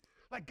 I'm just,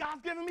 like,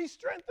 God's giving me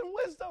strength and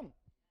wisdom.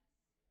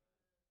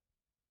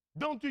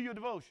 Don't do your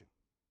devotion.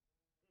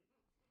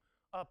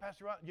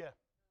 Pastor Ron, yeah.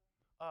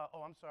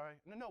 I'm sorry.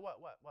 No, what?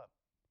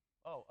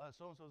 Oh,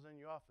 so-and-so's in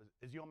your office.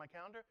 Is he on my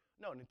calendar?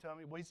 No, and then tell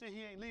me, well, he said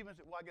he ain't leaving. I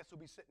said, well, I guess he'll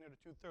be sitting there to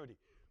 2:30.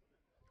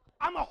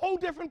 I'm a whole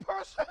different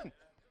person.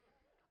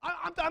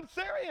 I'm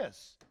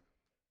serious.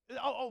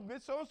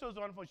 Miss So-and-so's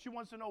on the phone. She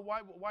wants to know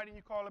why didn't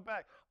you call her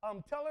back?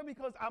 Tell her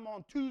because I'm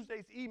on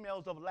Tuesday's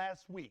emails of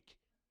last week.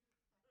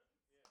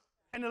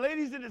 And the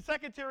ladies and the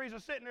secretaries are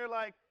sitting there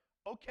like,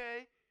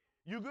 okay,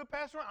 you good,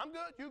 Pastor Ron? I'm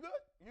good. You good?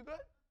 You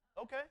good?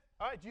 Okay.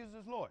 All right, Jesus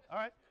is Lord. All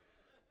right.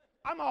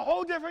 I'm a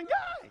whole different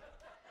guy.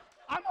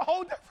 I'm a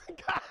whole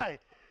different guy.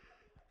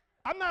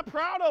 I'm not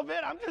proud of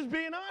it. I'm just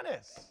being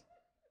honest.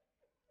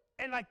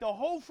 And like the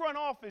whole front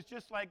office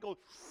just like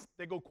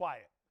they go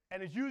quiet.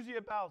 And it's usually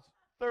about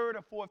third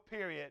or fourth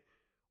period,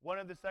 one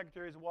of the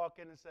secretaries walk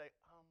in and say,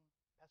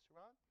 Pastor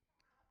Ron,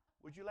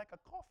 would you like a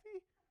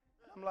coffee?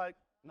 I'm like,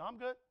 no, I'm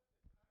good.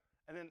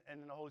 And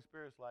then the Holy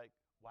Spirit's like,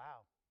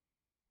 wow.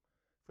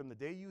 From the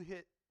day you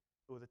hit,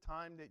 or the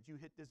time that you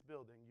hit this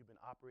building, you've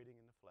been operating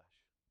in the flesh.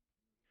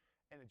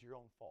 And it's your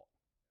own fault.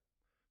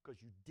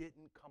 Because you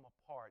didn't come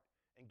apart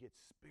and get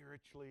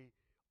spiritually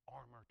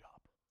armored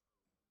up.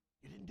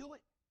 You didn't do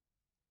it.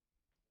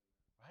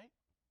 Right?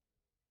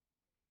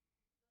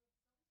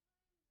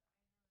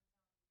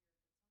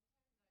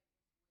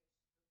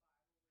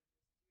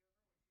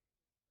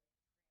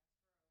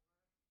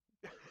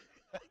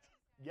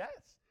 Yes.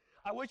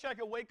 I wish I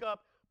could wake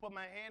up, put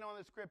my hand on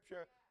the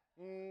scripture.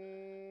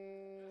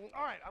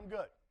 All right, I'm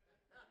good.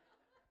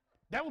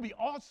 That would be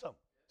awesome.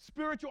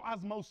 Spiritual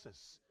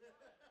osmosis.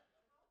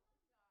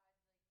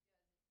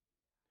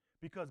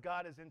 Because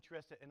God is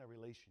interested in a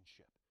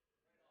relationship,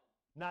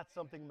 not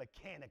something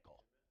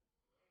mechanical.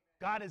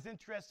 God is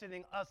interested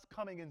in us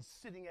coming and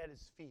sitting at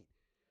his feet.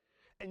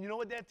 And you know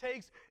what that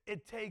takes?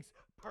 It takes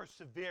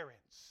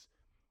perseverance.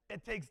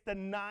 It takes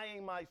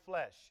denying my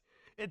flesh.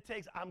 It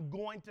takes, I'm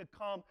going to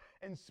come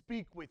and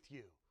speak with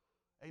you.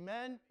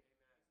 Amen?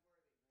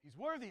 He's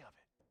worthy of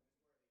it.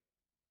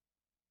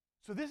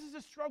 So this is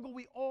a struggle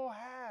we all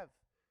have.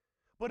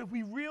 But if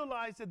we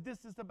realize that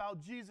this is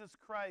about Jesus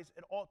Christ,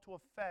 it ought to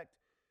affect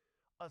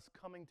us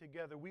coming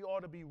together. We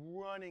ought to be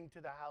running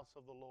to the house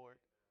of the Lord.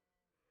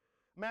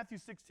 Matthew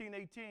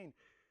 16:18,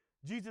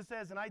 Jesus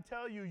says, and I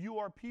tell you, you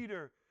are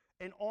Peter,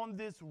 and on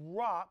this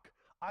rock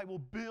I will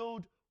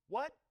build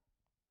what?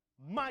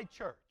 My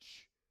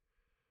church.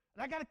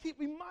 And I got to keep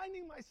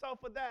reminding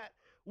myself of that.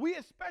 We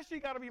especially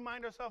got to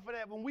remind ourselves of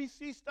that when we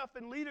see stuff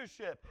in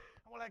leadership.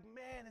 And we're like,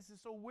 man, this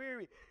is so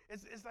weary.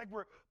 It's like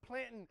we're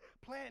planting.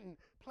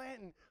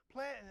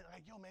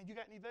 Like, yo, man, you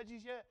got any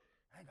veggies yet?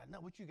 I ain't got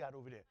nothing. What you got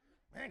over there?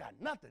 I ain't got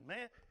nothing,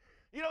 man.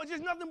 You know,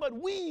 just nothing but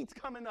weeds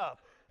coming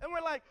up. And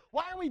we're like,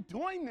 why are we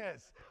doing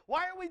this?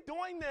 Why are we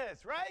doing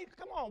this, right?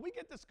 Come on, we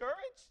get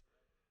discouraged.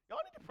 Y'all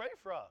need to pray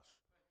for us.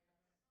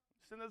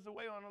 Send us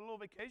away on a little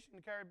vacation in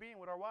the Caribbean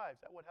with our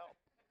wives. That would help.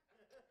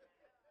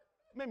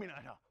 Maybe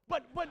not help.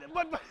 But.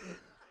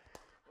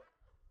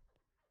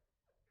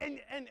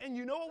 And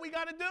you know what we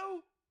got to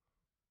do?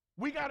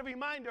 We got to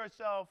remind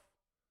ourselves,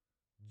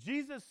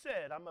 Jesus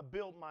said, I'm going to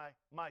build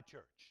my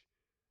church.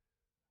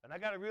 And I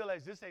got to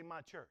realize this ain't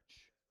my church.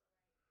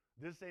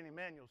 This ain't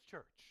Emmanuel's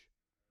church.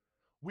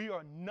 We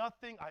are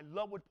nothing, I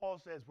love what Paul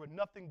says, we're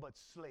nothing but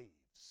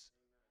slaves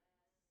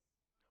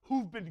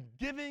who've been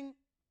giving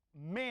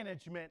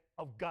management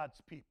of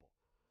God's people.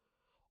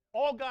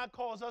 All God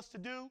calls us to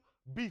do,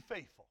 be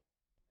faithful.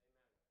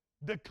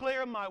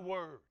 Declare my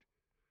word.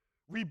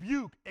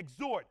 Rebuke,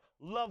 exhort,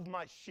 love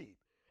my sheep,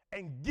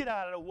 and get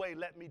out of the way,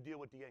 let me deal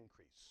with the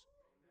increase.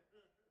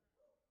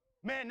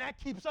 Man, that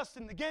keeps us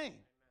in the game.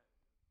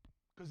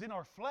 Because in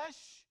our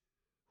flesh,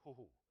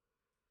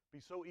 be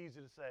so easy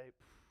to say,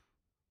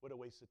 what a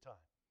waste of time.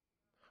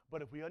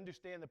 But if we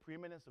understand the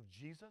preeminence of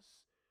Jesus,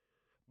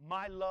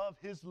 my love,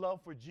 his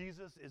love for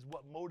Jesus is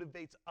what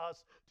motivates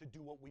us to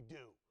do what we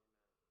do,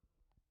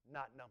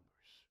 not numbers.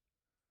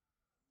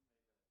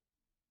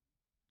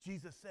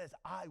 Jesus says,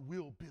 I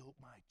will build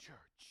my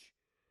church.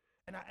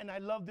 And I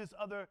love this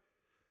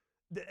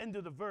the end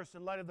of the verse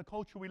in light of the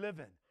culture we live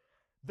in.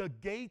 The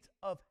gate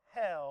of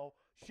hell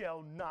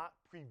shall not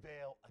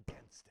prevail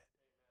against it.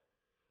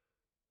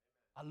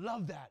 I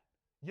love that.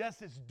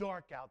 Yes, it's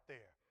dark out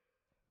there,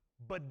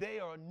 but they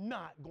are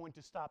not going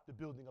to stop the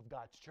building of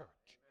God's church.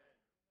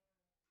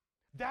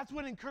 That's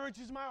what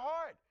encourages my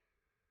heart.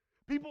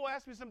 People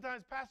ask me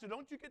sometimes, Pastor,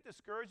 don't you get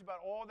discouraged about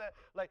all that?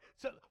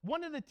 So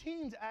one of the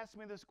teens asked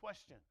me this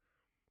question.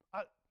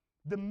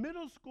 The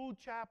middle school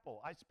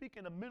chapel, I speak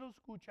in a middle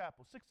school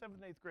chapel, 6th,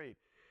 7th, 8th grade.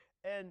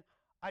 And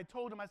I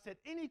told him, I said,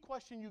 any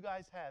question you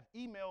guys have,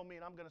 email me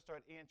and I'm going to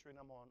start answering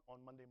them on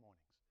Monday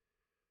mornings.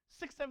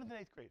 6th, 7th,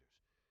 and 8th graders.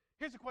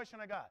 Here's a question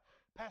I got.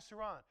 Pastor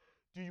Ron,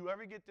 do you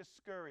ever get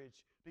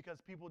discouraged because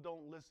people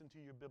don't listen to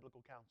your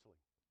biblical counseling?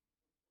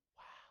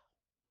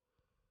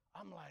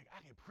 Wow. I'm like,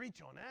 I can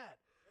preach on that.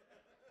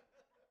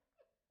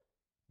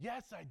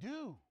 Yes, I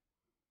do.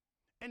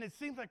 And it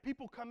seems like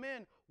people come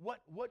in, what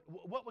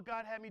would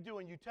God have me do?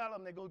 And you tell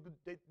them, they go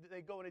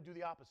and they do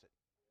the opposite.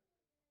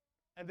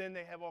 And then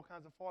they have all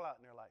kinds of fallout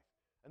in their life.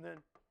 And then,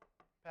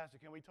 Pastor,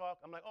 can we talk?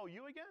 I'm like, oh,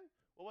 you again?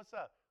 Well, what's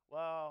up?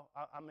 Well,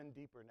 I'm in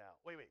deeper now.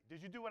 Wait,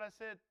 did you do what I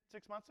said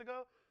 6 months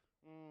ago?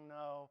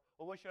 No.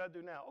 Well, what should I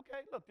do now?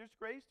 Okay, look, there's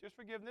grace, there's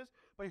forgiveness,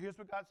 but here's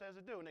what God says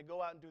to do. And they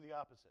go out and do the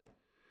opposite.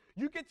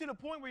 You get to the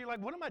point where you're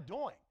like, what am I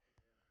doing?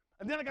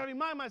 And then I got to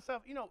remind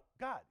myself,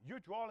 God, you're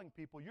drawing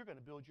people, you're going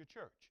to build your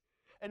church.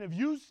 And if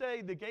you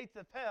say the gates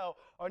of hell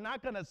are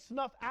not going to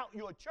snuff out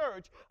your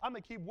church, I'm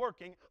going to keep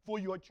working for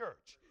your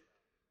church.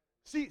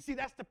 See,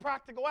 that's the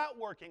practical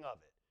outworking of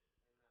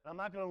it. I'm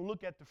not going to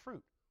look at the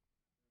fruit.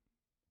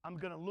 I'm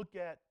going to look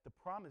at the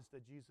promise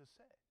that Jesus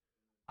said.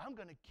 I'm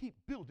going to keep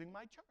building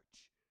my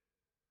church.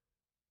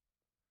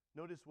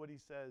 Notice what he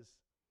says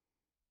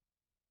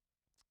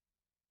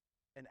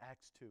in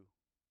Acts 2.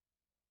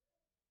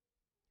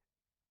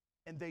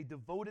 And they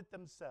devoted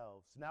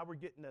themselves. Now we're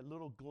getting a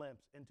little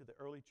glimpse into the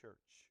early church.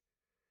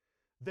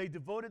 They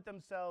devoted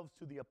themselves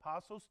to the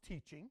apostles'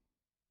 teaching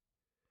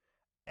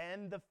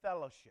and the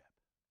fellowship.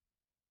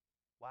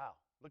 Wow,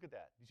 look at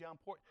that. You see how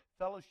important?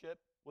 Fellowship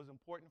was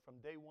important from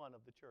day one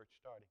of the church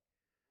starting.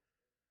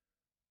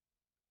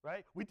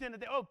 Right? We tend to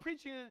think,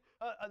 preaching,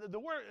 the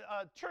word,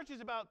 church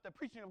is about the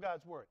preaching of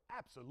God's word.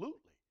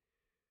 Absolutely.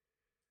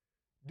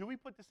 Do we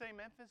put the same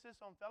emphasis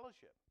on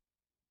fellowship?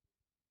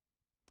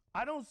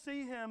 I don't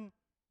see him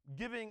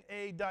giving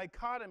a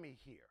dichotomy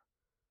here.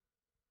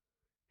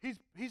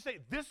 He's saying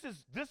this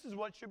is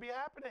what should be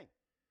happening.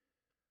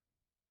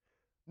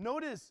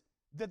 Notice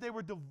that they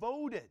were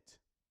devoted.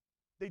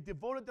 They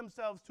devoted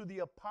themselves to the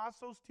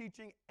apostles'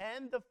 teaching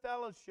and the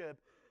fellowship,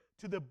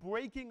 to the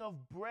breaking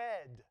of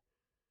bread,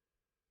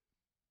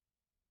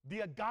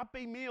 the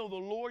agape meal, the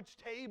Lord's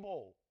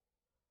table,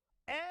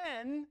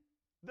 and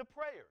the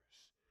prayers.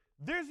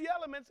 There's the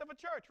elements of a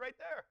church right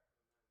there.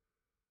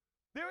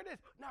 There it is.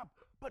 Now,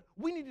 but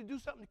we need to do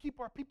something to keep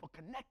our people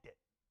connected.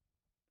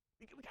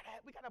 We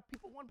gotta have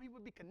people, want people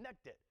to be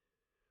connected.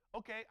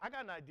 Okay, I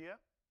got an idea.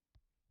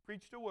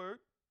 Preach the word,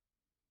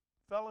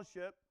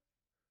 fellowship,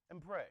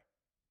 and pray.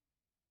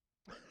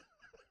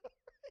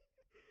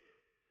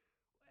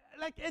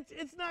 Like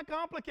it's not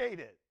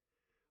complicated.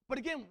 But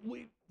again,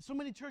 so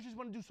many churches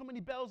want to do so many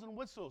bells and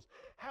whistles.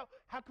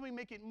 How can we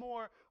make it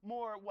more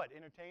what,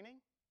 entertaining?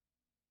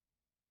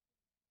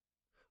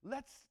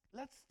 Let's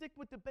stick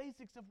with the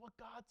basics of what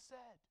God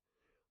said.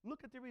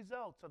 Look at the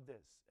results of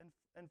this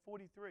in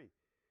 43.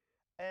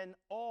 And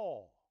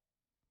awe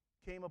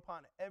came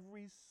upon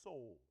every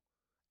soul,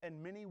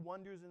 and many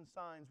wonders and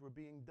signs were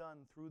being done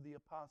through the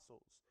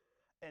apostles.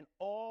 And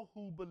all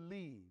who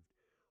believed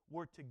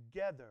were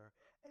together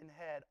and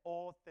had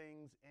all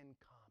things in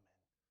common.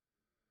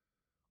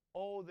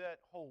 Oh, that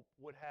hope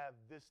would have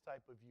this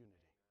type of unity.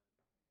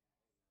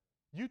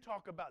 You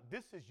talk about,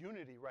 this is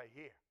unity right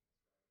here.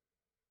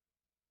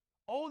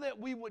 Oh, that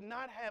we would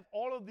not have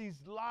all of these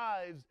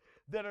lives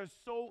that are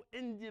so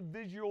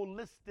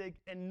individualistic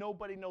and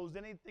nobody knows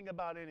anything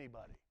about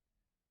anybody.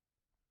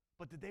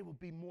 But that they would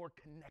be more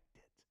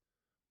connected.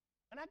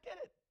 And I get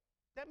it.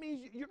 That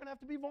means you're going to have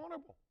to be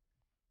vulnerable.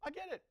 I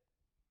get it.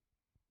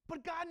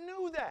 But God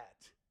knew that.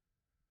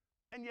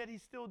 And yet he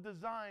still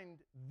designed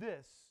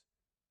this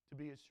to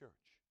be his church.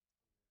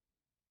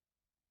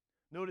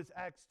 Notice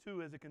Acts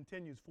 2 as it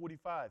continues,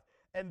 45.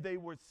 And they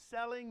were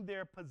selling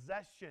their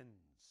possessions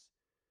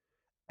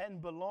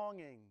and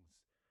belongings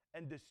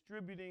and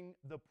distributing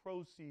the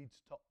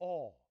proceeds to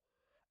all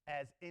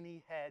as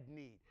any had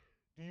need.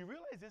 Do you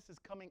realize this is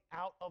coming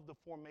out of the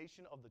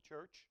formation of the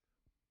church?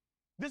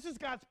 This is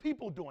God's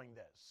people doing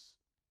this.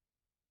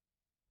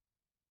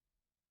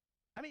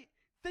 I mean,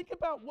 think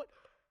about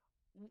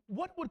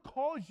what would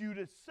cause you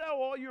to sell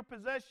all your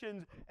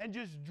possessions and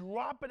just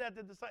drop it at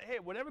the disciples. Hey,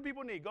 whatever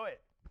people need, go ahead.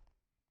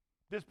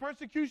 There's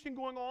persecution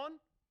going on,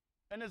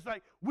 and it's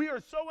like, we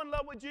are so in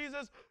love with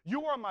Jesus.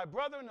 You are my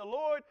brother in the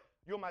Lord.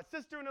 You're my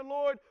sister in the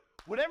Lord.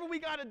 Whatever we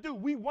got to do,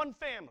 we one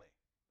family.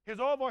 Here's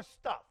all of our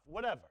stuff,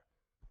 whatever.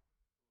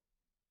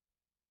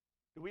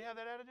 Do we have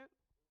that attitude?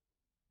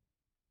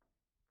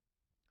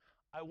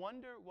 I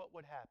wonder what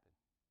would happen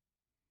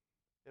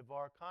if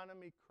our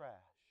economy crashed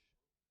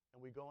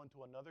and we go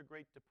into another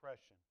Great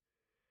Depression.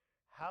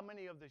 How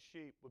many of the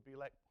sheep would be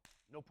like,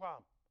 no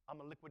problem. I'm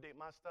going to liquidate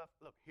my stuff.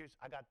 Look,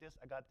 I got this.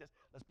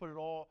 Let's put it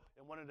all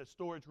in one of the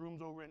storage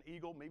rooms over in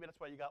Eagle. Maybe that's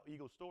why you got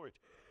Eagle Storage.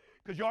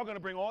 Because y'all going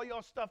to bring all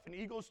your stuff in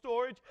Eagle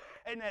Storage,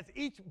 and as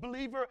each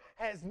believer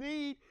has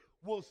need,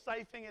 we'll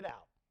siphon it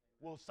out.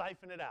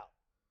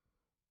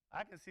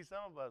 I can see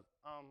some of us,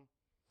 I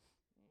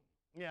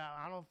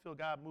don't feel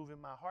God moving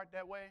my heart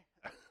that way.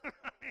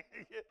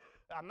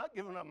 I'm not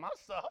giving up my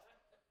stuff.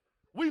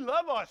 We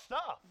love our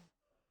stuff.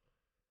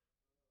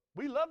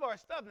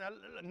 Now,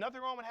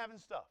 nothing wrong with having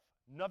stuff.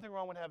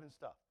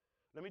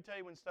 Let me tell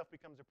you when stuff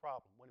becomes a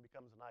problem, when it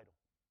becomes an idol.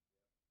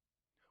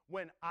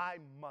 When I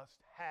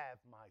must have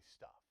my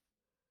stuff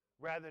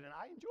rather than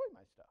I enjoy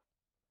my stuff.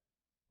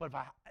 But if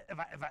I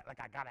like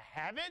I gotta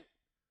have it,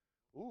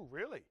 ooh,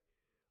 really?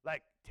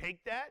 Like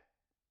take that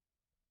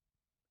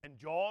and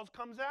Jaws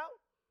comes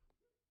out?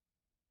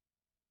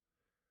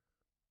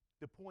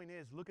 The point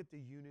is, look at the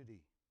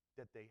unity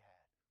that they had.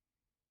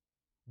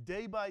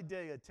 Day by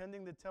day,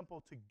 attending the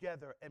temple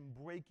together and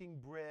breaking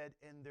bread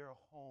in their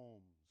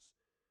homes.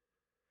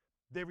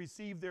 They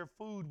received their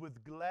food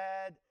with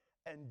glad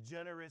and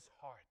generous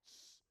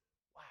hearts.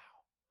 Wow.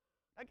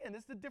 Again,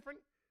 this is a different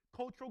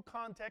cultural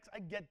context. I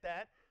get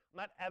that. I'm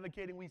not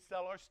advocating we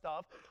sell our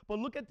stuff. But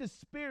look at the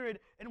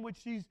spirit in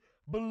which these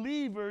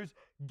believers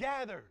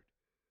gathered,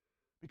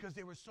 because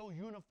they were so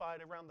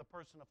unified around the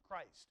person of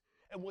Christ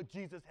and what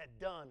Jesus had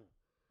done.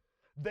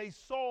 They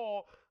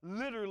saw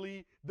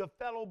literally the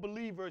fellow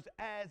believers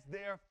as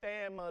their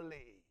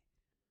family.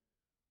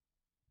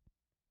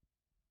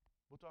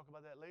 We'll talk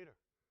about that later.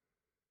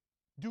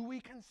 Do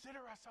we consider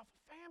ourselves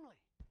a family?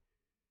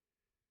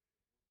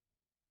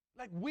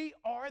 Like we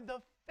are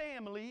the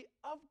family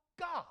of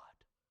God.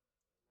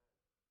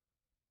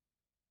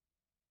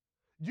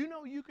 You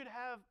know, you could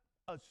have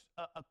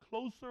a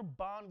closer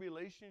bond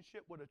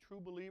relationship with a true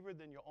believer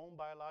than your own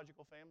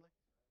biological family,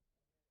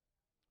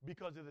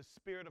 because of the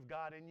Spirit of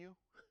God in you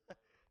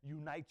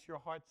unites your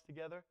hearts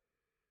together.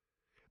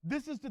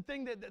 This is the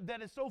thing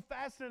that is so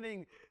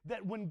fascinating,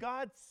 that when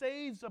God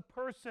saves a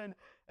person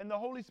and the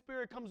Holy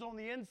Spirit comes on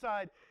the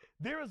inside,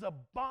 there is a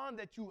bond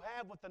that you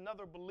have with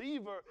another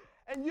believer,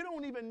 and you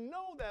don't even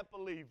know that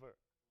believer.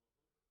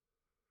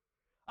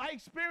 I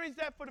experienced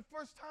that for the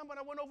first time when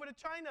I went over to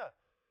China.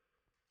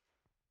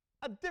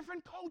 A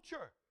different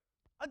culture,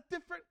 a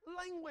different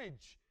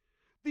language.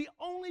 The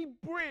only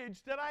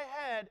bridge that I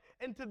had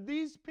into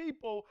these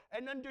people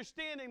and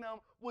understanding them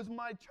was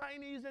my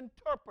Chinese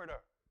interpreter.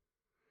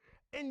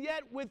 And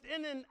yet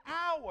within an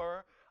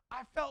hour,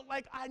 I felt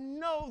like I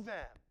know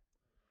them.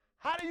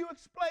 How do you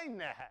explain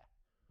that?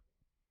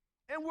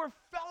 And we're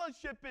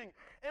fellowshipping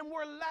and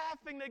we're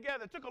laughing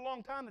together. It took a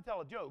long time to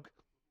tell a joke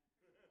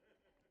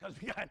because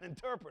we got an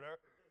interpreter.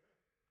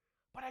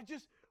 But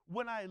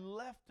when I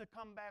left to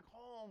come back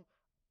home,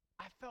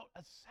 I felt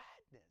a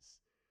sadness.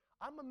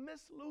 I'm a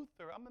Miss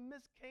Luther. I'm a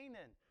Miss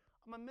Canaan.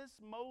 I'm a Miss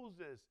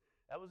Moses.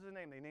 That was his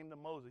name. They named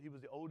him Moses. He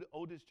was the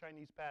oldest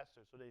Chinese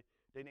pastor, so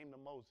they named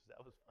him Moses.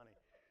 That was funny.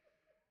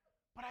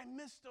 But I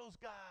miss those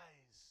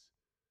guys.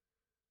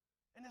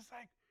 And it's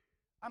like,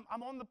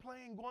 I'm on the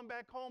plane going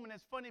back home, and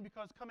it's funny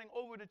because coming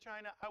over to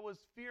China, I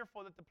was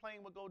fearful that the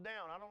plane would go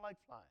down. I don't like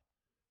flying.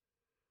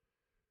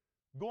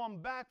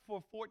 Going back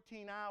for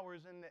 14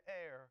 hours in the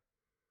air,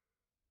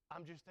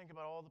 I'm just thinking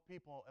about all the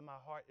people, and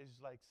my heart is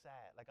like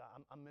sad. Like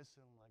I'm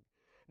missing them. Like,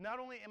 not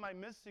only am I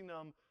missing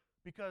them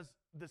because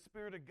the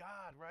Spirit of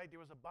God, right? There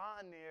was a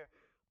bond there,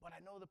 but I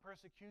know the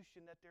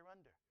persecution that they're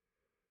under.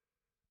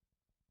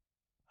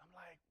 I'm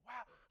like,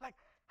 wow. Like,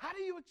 how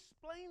do you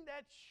explain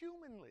that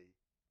humanly?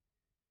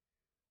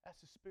 That's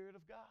the Spirit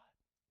of God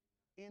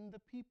in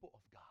the people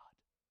of God.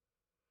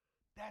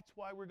 That's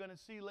why we're going to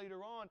see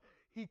later on,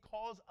 He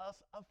calls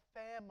us a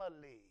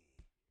family.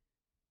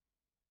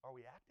 Are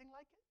we acting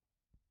like it?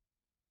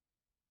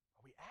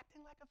 Are we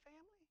acting like a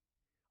family?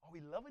 Are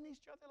we loving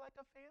each other like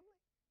a family?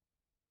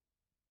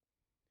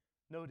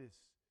 Notice,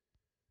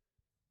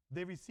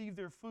 they received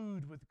their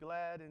food with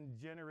glad and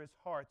generous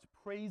hearts,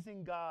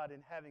 praising God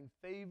and having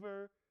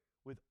favor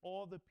with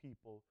all the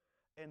people.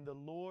 And the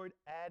Lord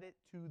added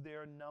to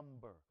their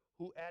number.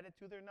 Who added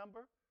to their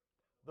number?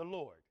 The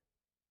Lord.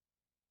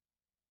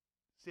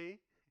 See?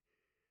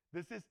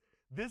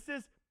 This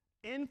is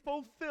in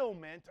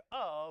fulfillment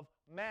of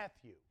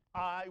Matthew.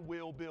 I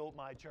will build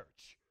my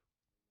church.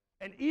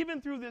 And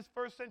even through this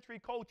first century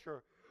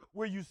culture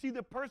where you see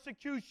the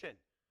persecution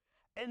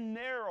and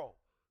Nero,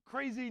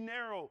 crazy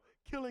Nero,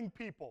 killing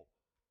people.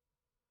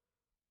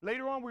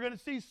 Later on, we're going to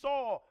see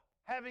Saul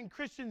having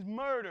Christians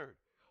murdered.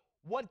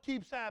 What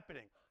keeps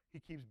happening? He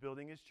keeps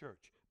building his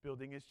church,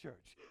 building his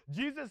church.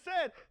 Jesus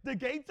said, the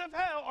gates of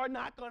hell are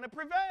not going to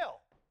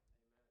prevail.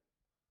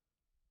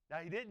 Now,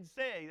 he didn't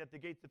say that the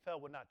gates of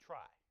hell would not try,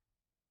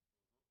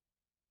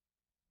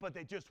 but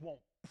they just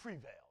won't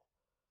prevail.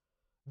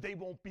 They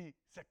won't be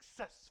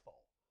successful.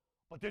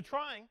 But they're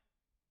trying.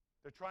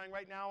 They're trying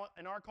right now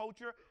in our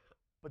culture,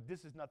 but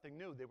this is nothing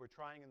new. They were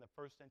trying in the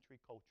first century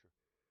culture.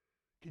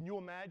 Can you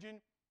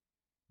imagine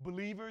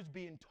believers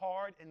being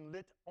tarred and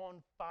lit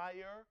on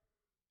fire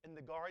in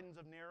the gardens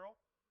of Nero?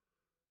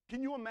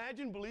 Can you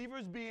imagine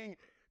believers being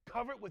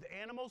covered with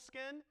animal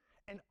skin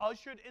and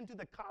ushered into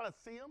the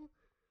Colosseum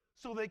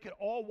so they could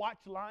all watch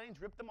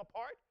lions rip them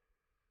apart?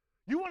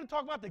 You want to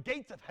talk about the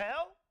gates of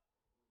hell?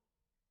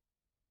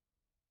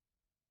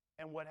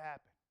 And what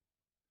happened?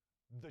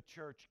 The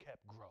church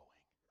kept growing.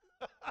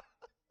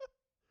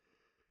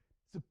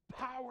 It's the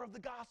power of the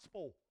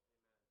gospel.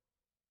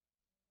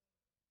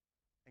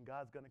 And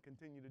God's going to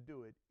continue to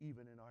do it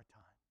even in our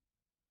time.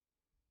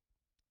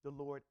 The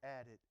Lord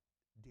added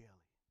daily.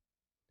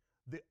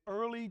 The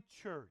early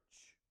church,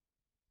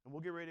 and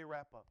we'll get ready to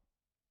wrap up.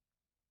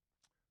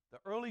 The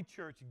early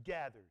church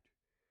gathered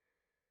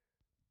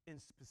in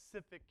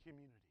specific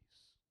communities.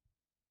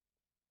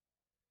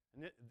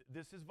 And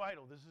this is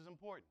vital. This is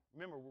important.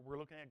 Remember, we're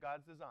looking at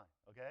God's design,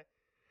 okay?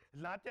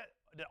 It's not that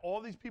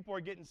all these people are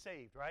getting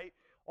saved, right?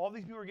 All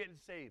these people are getting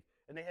saved,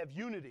 and they have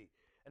unity.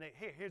 And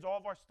here's all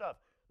of our stuff.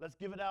 Let's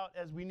give it out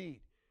as we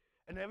need.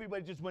 And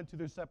everybody just went to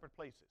their separate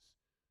places.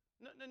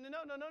 No.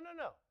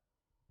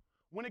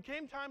 When it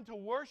came time to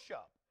worship,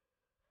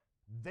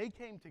 they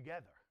came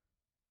together.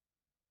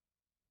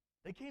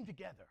 They came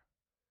together.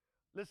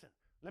 Listen,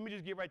 let me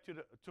just get right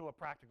to a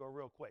practical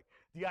real quick.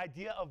 The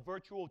idea of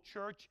virtual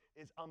church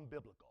is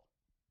unbiblical.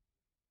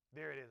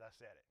 There it is, I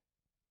said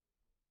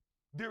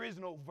it. There is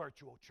no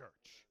virtual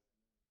church.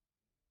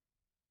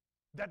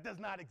 That does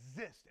not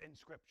exist in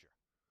Scripture.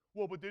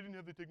 Well, but they didn't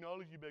have the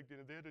technology back then.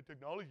 If they had the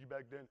technology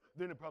back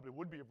then it probably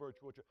would be a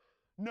virtual church.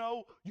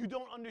 No, you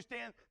don't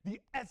understand the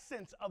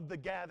essence of the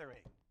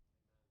gathering.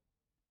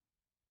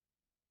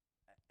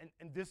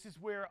 And this is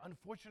where,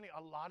 unfortunately,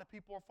 a lot of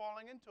people are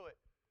falling into it.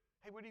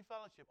 Hey, where do you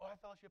fellowship? Oh, I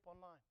fellowship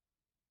online.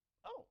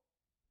 Oh,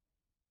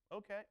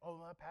 okay. Oh,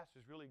 my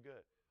pastor's really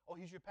good. Oh,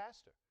 he's your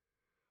pastor.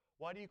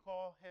 Why do you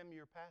call him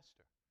your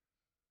pastor?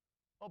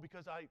 Oh,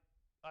 because I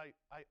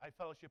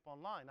fellowship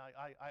online.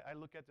 I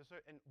look at this.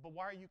 But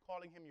why are you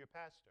calling him your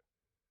pastor?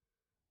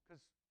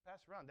 Because,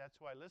 Pastor Ron, that's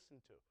who I listen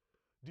to.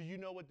 Do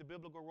you know what the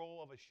biblical role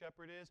of a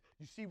shepherd is?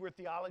 You see where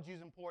theology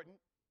is important?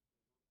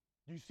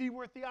 Do you see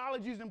where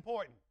theology is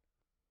important?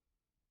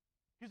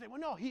 You say,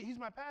 well, no, he's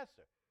my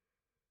pastor.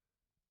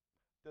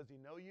 Does he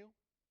know you?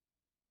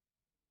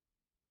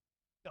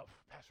 No,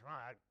 Pastor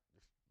Ron,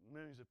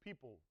 millions of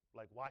people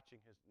like watching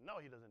his. No,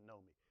 he doesn't know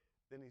me.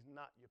 Then he's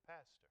not your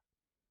pastor,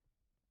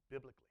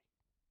 biblically.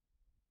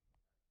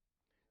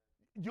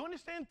 You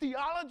understand?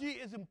 Theology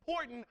is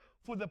important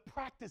for the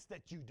practice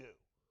that you do.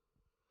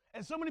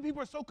 And so many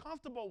people are so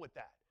comfortable with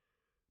that.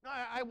 No,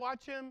 I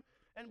watch him,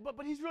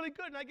 but he's really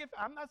good. And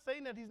I'm not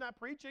saying that he's not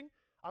preaching.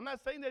 I'm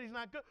not saying that he's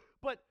not good.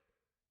 But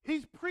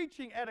he's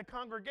preaching at a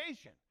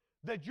congregation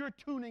that you're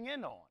tuning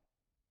in on.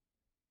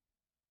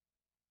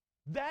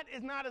 That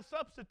is not a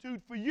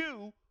substitute for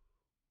you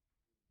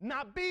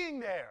not being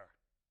there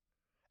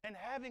and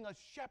having a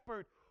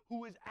shepherd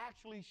who is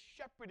actually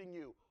shepherding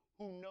you,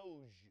 who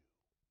knows you.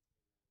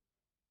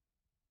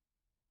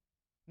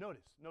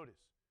 Notice.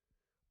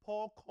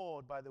 Paul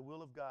called by the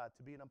will of God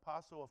to be an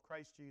apostle of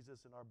Christ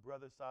Jesus and our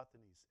brother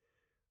Sosthenes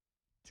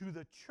to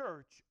the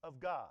church of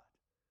God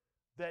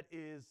that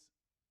is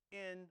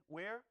in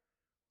where?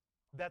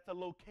 That's a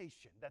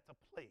location. That's a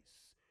place.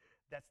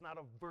 That's not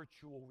a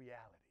virtual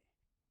reality.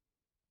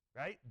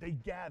 Right? They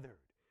gathered.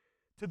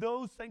 To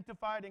those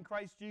sanctified in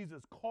Christ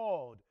Jesus,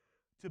 called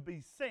to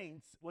be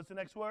saints, what's the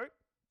next word?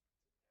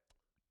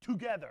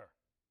 Together.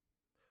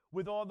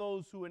 With all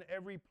those who in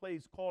every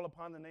place call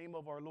upon the name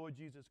of our Lord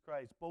Jesus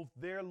Christ, both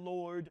their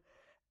Lord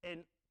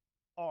and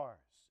ours.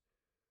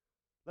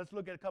 Let's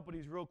look at a couple of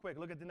these real quick.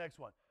 Look at the next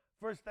one.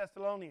 1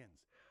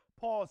 Thessalonians.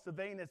 Paul,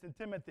 Silvanus, and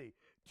Timothy.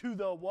 To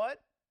the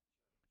what?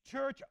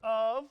 Church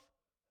of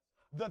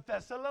the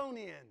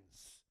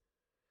Thessalonians.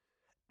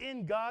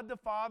 In God the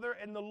Father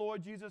and the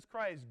Lord Jesus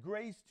Christ,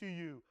 grace to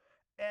you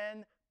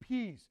and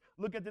peace.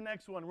 Look at the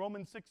next one,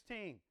 Romans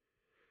 16.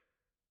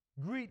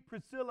 Greet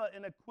Priscilla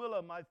and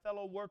Aquila, my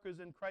fellow workers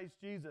in Christ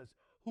Jesus,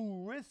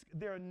 who risk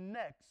their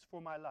necks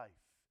for my life,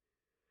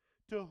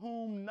 to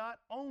whom not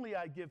only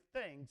I give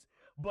thanks,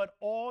 but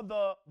all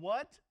the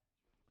what?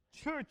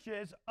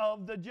 Churches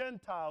of the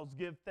Gentiles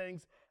give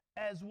thanks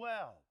as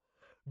well.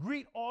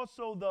 Greet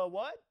also the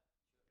what?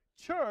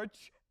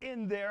 Church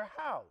in their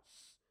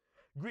house.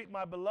 Greet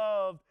my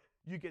beloved.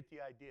 You get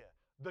the idea.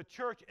 The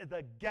church is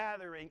a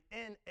gathering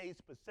in a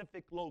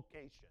specific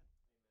location.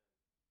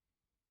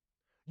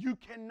 You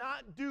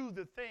cannot do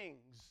the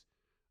things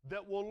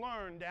that we'll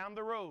learn down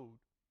the road,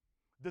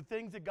 the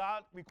things that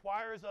God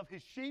requires of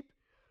his sheep.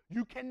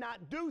 You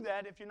cannot do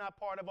that if you're not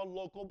part of a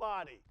local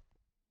body.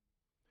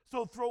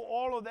 So throw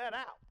all of that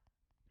out.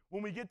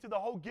 When we get to the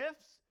whole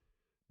gifts,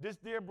 this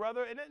dear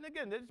brother, and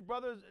again, this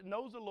brother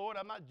knows the Lord.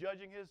 I'm not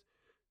judging his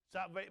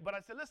salvation, but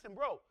I said, listen,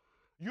 bro,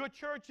 your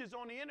church is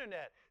on the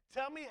internet.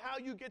 Tell me how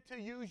you get to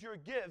use your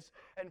gifts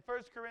in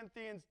 1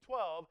 Corinthians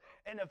 12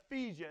 and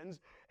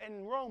Ephesians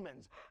and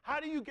Romans. How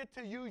do you get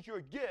to use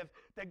your gift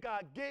that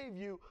God gave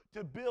you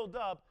to build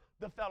up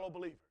the fellow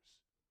believers?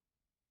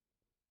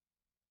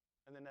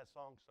 And then that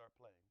song starts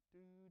playing.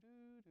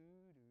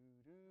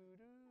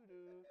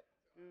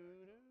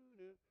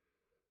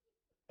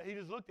 And he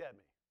just looked at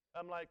me.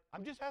 I'm like,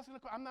 I'm just asking a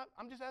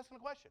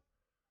question.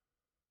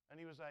 And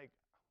he was like,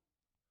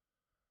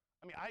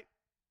 I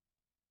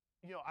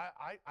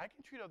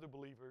can treat other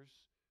believers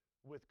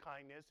with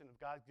kindness, and if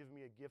God's given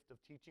me a gift of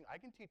teaching, I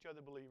can teach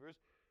other believers.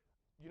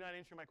 You're not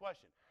answering my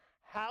question.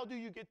 How do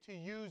you get to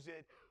use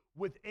it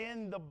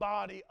within the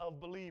body of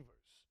believers?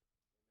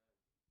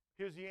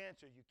 Here's the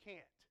answer. You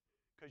can't,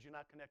 because you're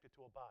not connected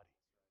to a body.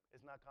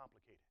 It's not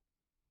complicated.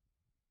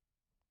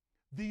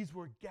 These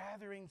were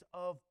gatherings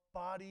of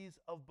bodies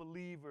of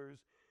believers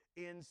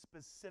in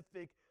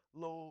specific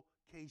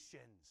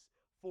locations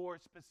for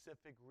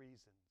specific reasons.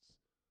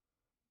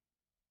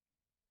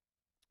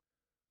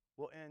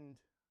 We'll end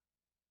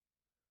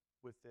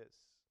with this.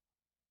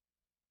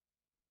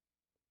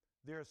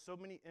 There are so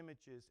many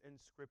images in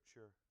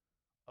Scripture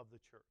of the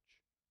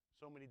church,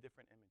 so many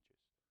different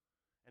images.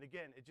 And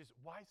again,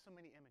 why so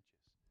many images?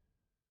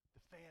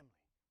 The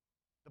family,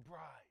 the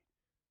bride,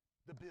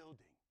 the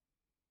building,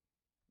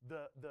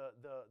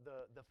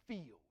 the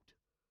field,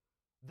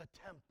 the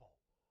temple.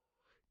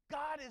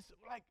 God is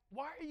like,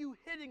 why are you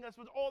hitting us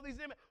with all these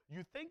images?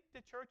 You think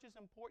the church is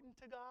important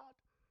to God?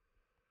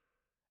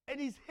 And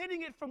he's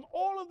hitting it from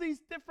all of these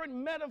different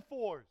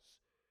metaphors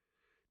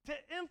to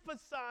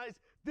emphasize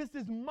this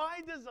is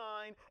my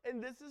design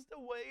and this is the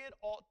way it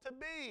ought to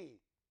be.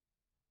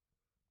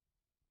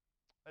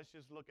 Let's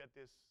just look at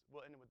this.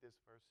 We'll end with this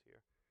verse here.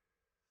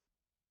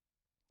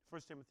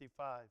 1 Timothy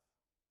 5,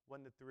 1-3.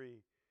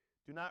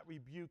 Do not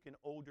rebuke an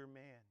older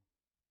man,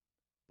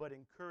 but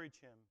encourage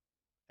him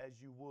as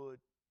you would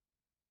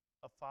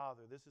a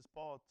father. This is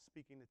Paul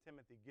speaking to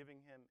Timothy, giving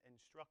him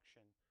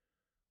instruction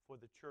for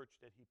the church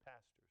that he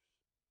pastors.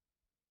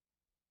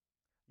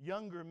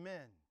 Younger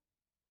men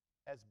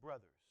as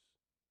brothers.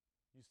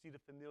 You see the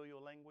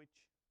familial language?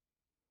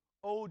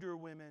 Older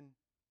women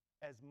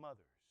as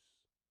mothers.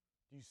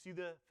 Do you see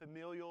the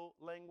familial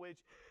language?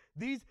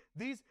 These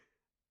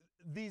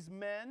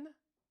men,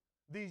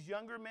 these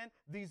younger men,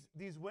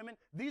 these women,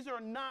 these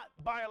are not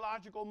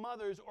biological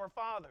mothers or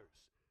fathers.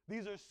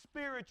 These are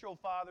spiritual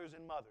fathers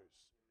and mothers.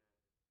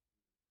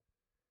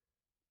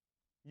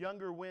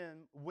 Younger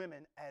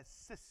women as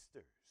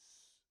sisters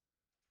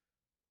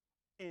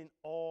in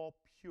all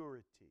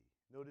purity.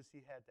 Notice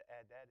he had to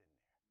add that in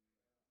there.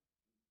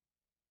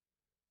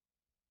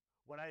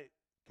 When I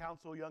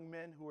counsel young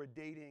men who are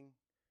dating,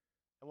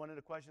 and one of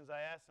the questions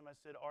I asked them, I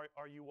said,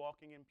 are you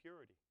walking in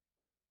purity?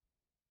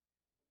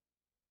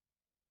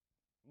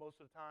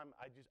 Most of the time,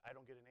 I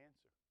don't get an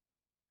answer.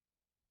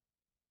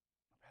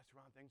 Pastor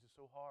Ron, things are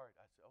so hard.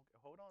 I said, okay,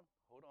 hold on.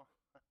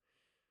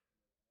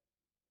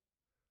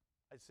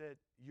 I said,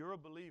 you're a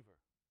believer.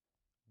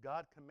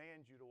 God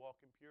commands you to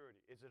walk in purity.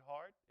 Is it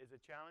hard? Is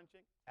it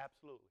challenging?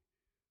 Absolutely.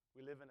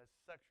 We live in a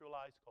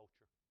sexualized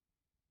culture.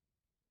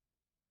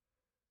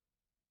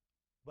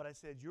 But I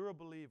said, you're a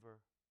believer,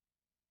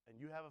 and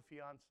you have a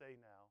fiancée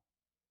now,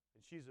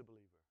 and she's a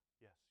believer.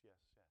 Yes.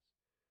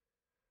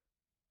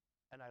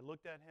 And I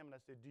looked at him and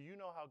I said, do you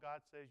know how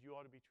God says you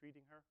ought to be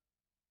treating her?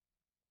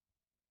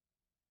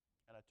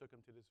 And I took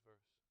him to this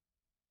verse.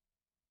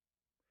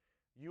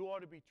 You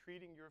ought to be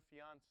treating your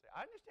fiancé.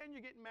 I understand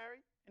you're getting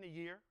married in a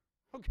year.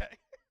 Okay.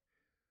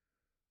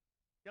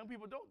 Young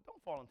people, don't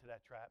fall into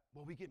that trap.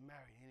 Well, we get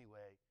married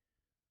anyway.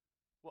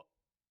 Well,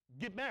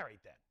 get married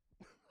then.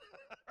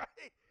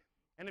 Right?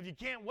 And if you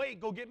can't wait,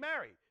 go get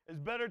married. It's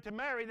better to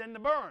marry than to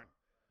burn.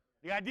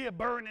 The idea of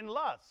burn in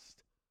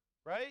lust.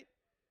 Right?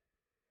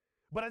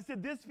 But I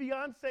said, this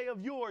fiancé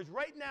of yours,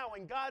 right now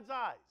in God's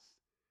eyes,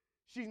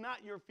 she's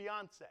not your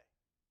fiancé.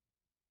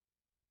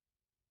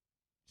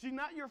 She's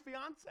not your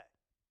fiancé.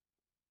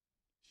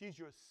 She's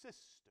your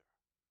sister.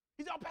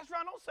 He said, oh, Pastor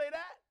Ron, don't say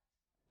that.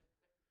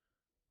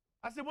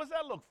 I said, what's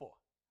that look for?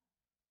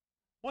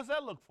 What's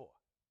that look for?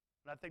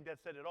 And I think that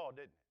said it all,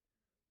 didn't it?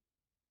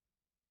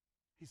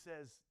 He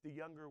says, the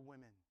younger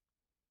women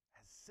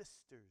as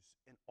sisters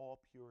in all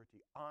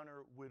purity.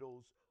 Honor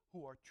widows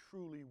who are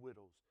truly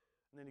widows.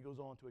 And then he goes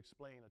on to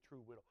explain a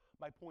true widow.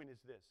 My point is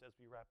this, as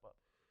we wrap up.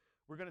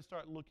 We're going to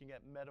start looking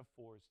at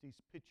metaphors, these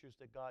pictures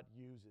that God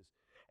uses.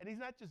 And he's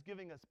not just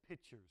giving us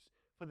pictures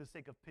for the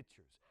sake of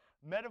pictures.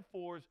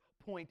 Metaphors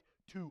point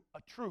to a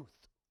truth.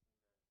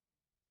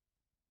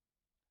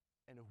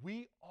 And if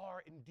we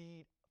are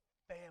indeed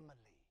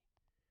family,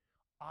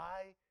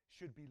 I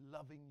should be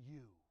loving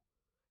you,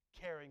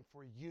 caring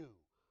for you.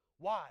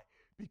 Why?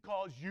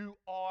 Because you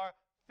are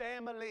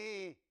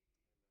family.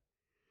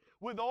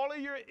 With all of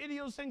your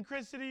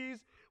idiosyncrasies,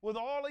 with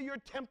all of your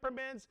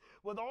temperaments,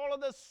 with all of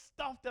the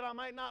stuff that I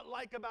might not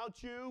like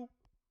about you,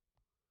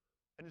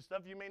 and the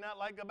stuff you may not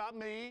like about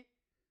me.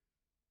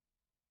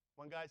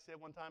 One guy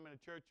said one time in a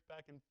church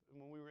back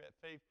when we were at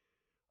Faith,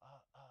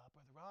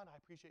 Brother Ron, I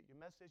appreciate your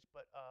message,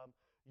 but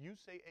you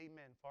say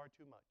amen far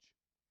too much.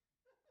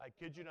 I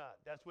kid you not.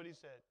 That's what he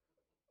said.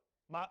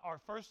 Our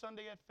first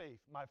Sunday at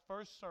Faith, my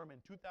first sermon,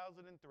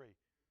 2003,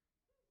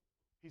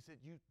 he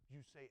said, you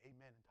say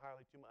amen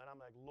entirely too much. And I'm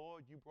like,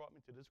 Lord, you brought me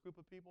to this group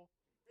of people?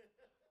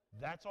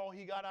 That's all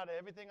he got out of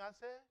everything I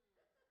said?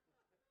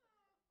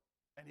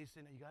 And he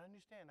said, now you got to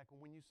understand, like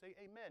when you say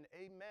amen,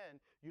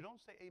 you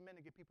don't say amen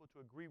to get people to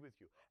agree with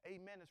you.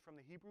 Amen is from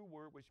the Hebrew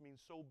word, which means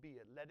so be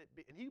it, let it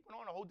be. And he went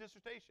on a whole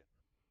dissertation.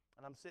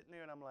 And I'm sitting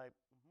there and I'm like,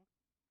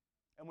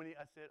 And when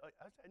I said,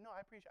 no, I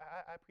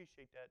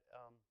appreciate that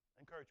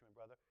encouragement,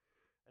 brother.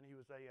 And he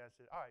was like, yeah. I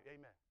said, all right,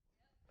 amen.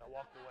 I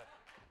walked away.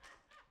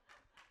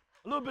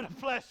 A little bit of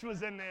flesh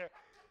was in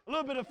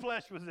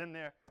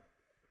there.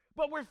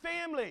 But we're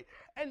family.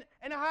 And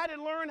I had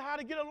to learn how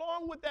to get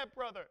along with that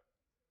brother,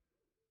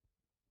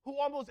 who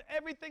almost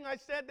everything I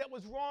said that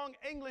was wrong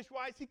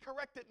English-wise, he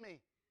corrected me.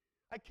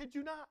 I kid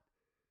you not.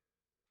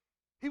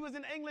 He was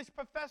an English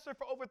professor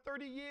for over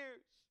 30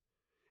 years.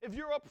 If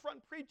you're up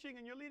front preaching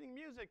and you're leading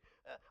music,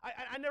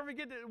 I never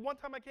forget that one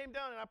time I came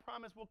down, and I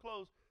promise we'll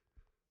close.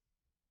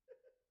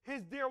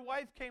 His dear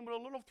wife came with a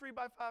little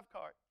 3x5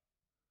 card.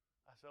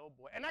 I said, oh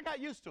boy. And I got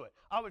used to it.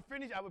 I would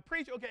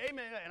preach, okay,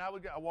 amen, and I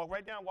walk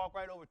right down, walk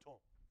right over to him.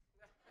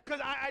 Because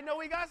I know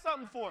he got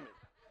something for me.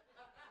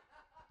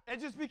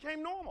 It just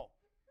became normal.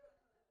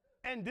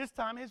 And this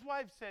time his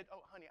wife said,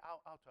 oh, honey,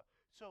 I'll talk.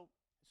 So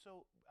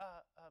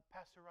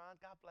Pastor Ron,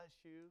 God bless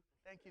you.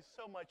 Thank you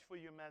so much for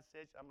your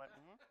message. I'm like,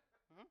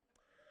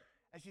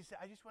 And she said,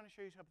 I just want to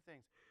show you a couple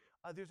things.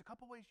 There's a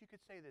couple ways you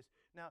could say this.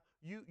 Now,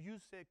 you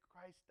said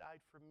Christ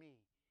died for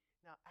me.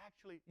 Now,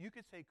 actually, you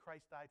could say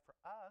Christ died for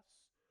us,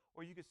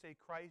 or you could say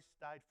Christ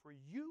died for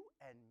you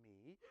and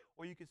me,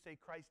 or you could say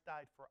Christ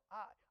died for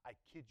I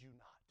kid you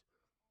not.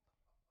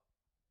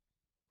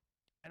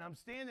 And I'm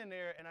standing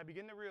there, and I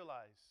begin to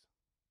realize,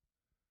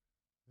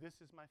 this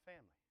is my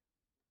family.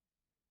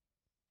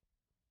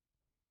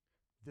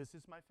 This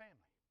is my family.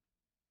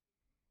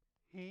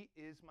 He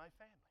is my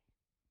family.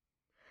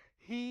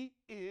 He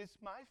is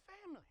my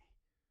family.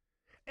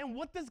 And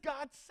what does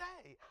God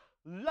say?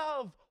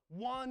 Love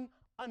one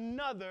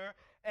another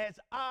as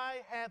I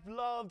have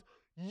loved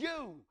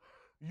you.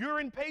 You're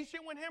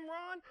impatient with him,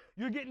 Ron?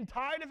 You're getting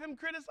tired of him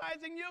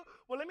criticizing you?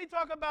 Well, let me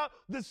talk about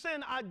the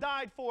sin I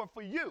died for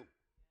you.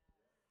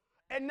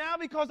 And now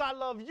because I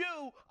love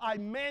you, I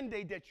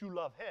mandate that you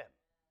love him.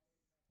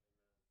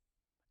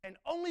 And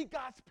only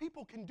God's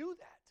people can do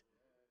that.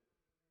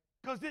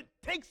 Because it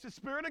takes the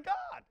Spirit of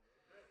God.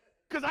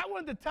 Because I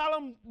wanted to tell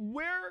him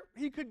where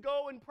he could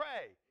go and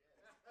pray.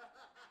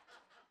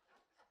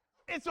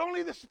 It's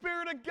only the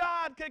Spirit of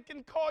God that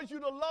can cause you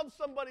to love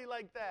somebody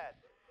like that.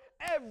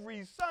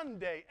 Every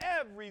Sunday,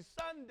 every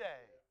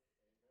Sunday.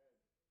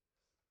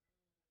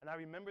 And I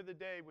remember the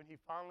day when he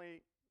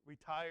finally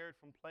retired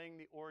from playing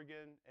the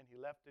organ and he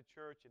left the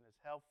church and his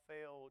health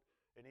failed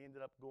and he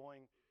ended up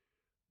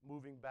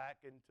moving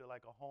back into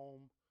like a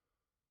home.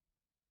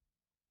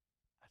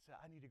 I said,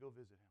 I need to go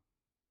visit him.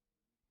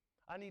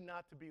 I need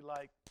not to be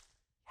like,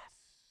 yes.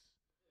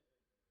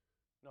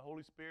 And the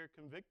Holy Spirit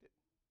convicted.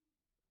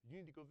 You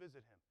need to go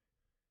visit him.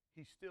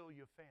 He's still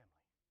your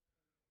family.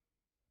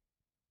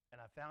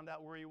 And I found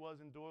out where he was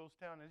in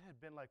Doylestown, and it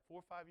had been like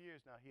 4 or 5 years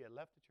now. He had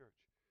left the church.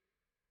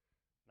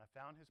 And I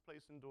found his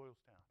place in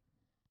Doylestown.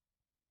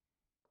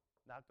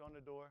 Knocked on the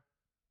door.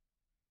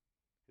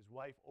 His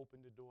wife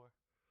opened the door.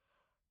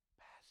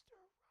 Pastor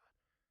Ron.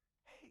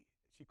 Hey,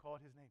 she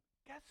called his name.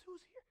 Guess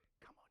who's here?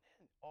 Come on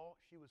in. Oh,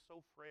 she was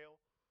so frail.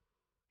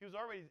 He was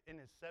already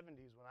in his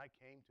 70s when I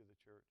came to the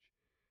church.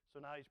 So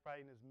now he's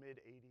probably in his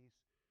mid-80s.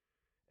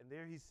 And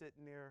there he's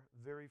sitting there,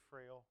 very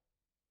frail.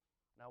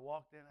 And I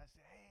walked in, I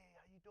said, hey,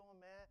 how you doing,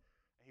 man?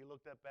 And he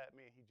looked up at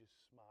me and he just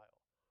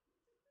smiled.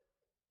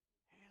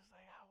 He was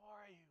like, how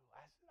are you?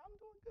 I said, I'm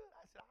doing good.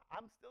 I said,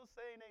 I'm still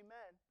saying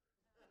amen.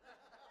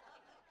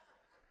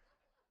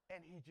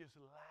 And he just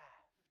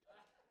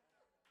laughed.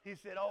 He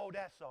said, oh,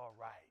 that's all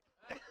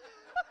right.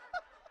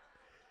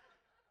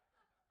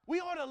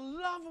 We ought to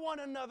love one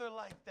another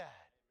like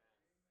that.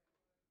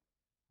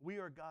 We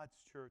are God's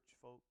church,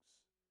 folks.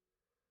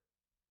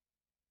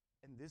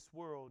 And this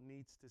world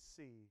needs to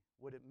see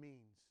what it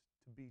means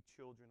to be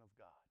children of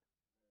God,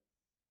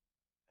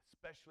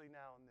 especially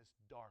now in this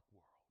dark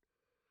world.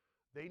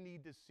 They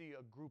need to see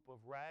a group of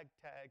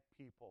ragtag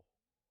people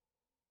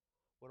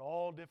with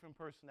all different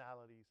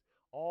personalities,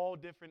 all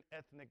different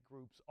ethnic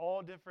groups,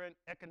 all different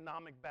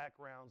economic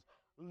backgrounds,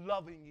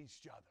 loving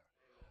each other,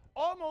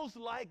 almost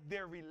like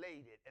they're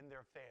related and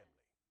they're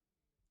family.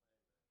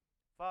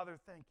 Father,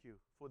 thank you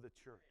for the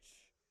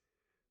church.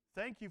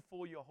 Thank you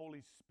for your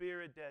Holy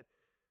Spirit that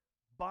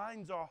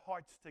binds our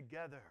hearts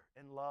together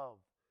in love.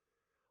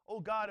 Oh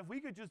God, if we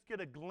could just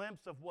get a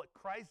glimpse of what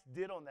Christ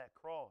did on that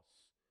cross,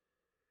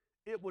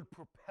 it would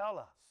propel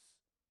us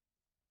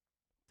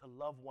to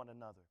love one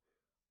another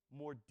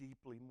more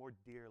deeply, more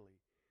dearly,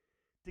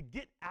 to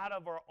get out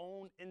of our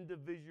own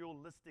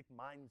individualistic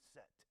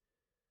mindset.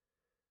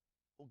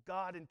 Oh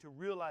God, and to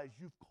realize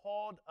you've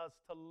called us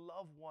to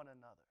love one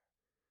another.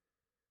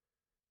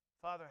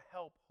 Father,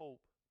 help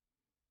Hope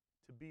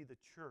to be the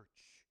church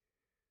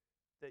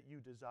that you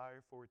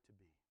desire for it to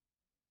be.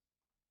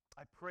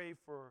 I pray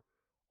for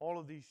all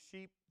of these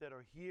sheep that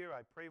are here.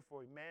 I pray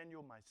for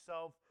Emmanuel,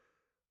 myself.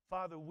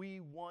 Father, we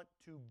want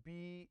to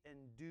be and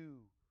do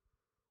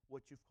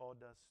what you've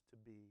called us to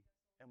be,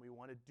 and we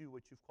want to do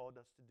what you've called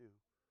us to do.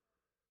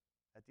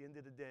 At the end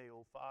of the day,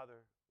 oh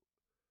Father,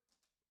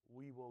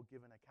 we will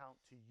give an account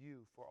to you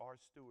for our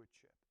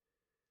stewardship.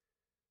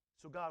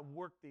 So God,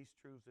 work these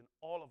truths in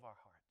all of our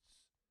hearts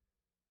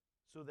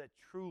so that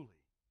truly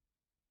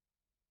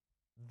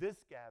this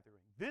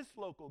gathering, this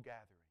local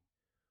gathering,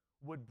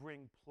 would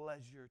bring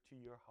pleasure to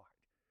your heart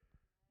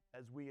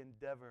as we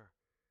endeavor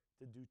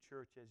to do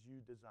church as you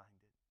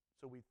designed it.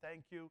 So we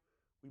thank you.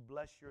 We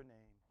bless your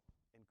name.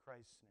 In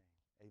Christ's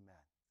name,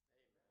 amen.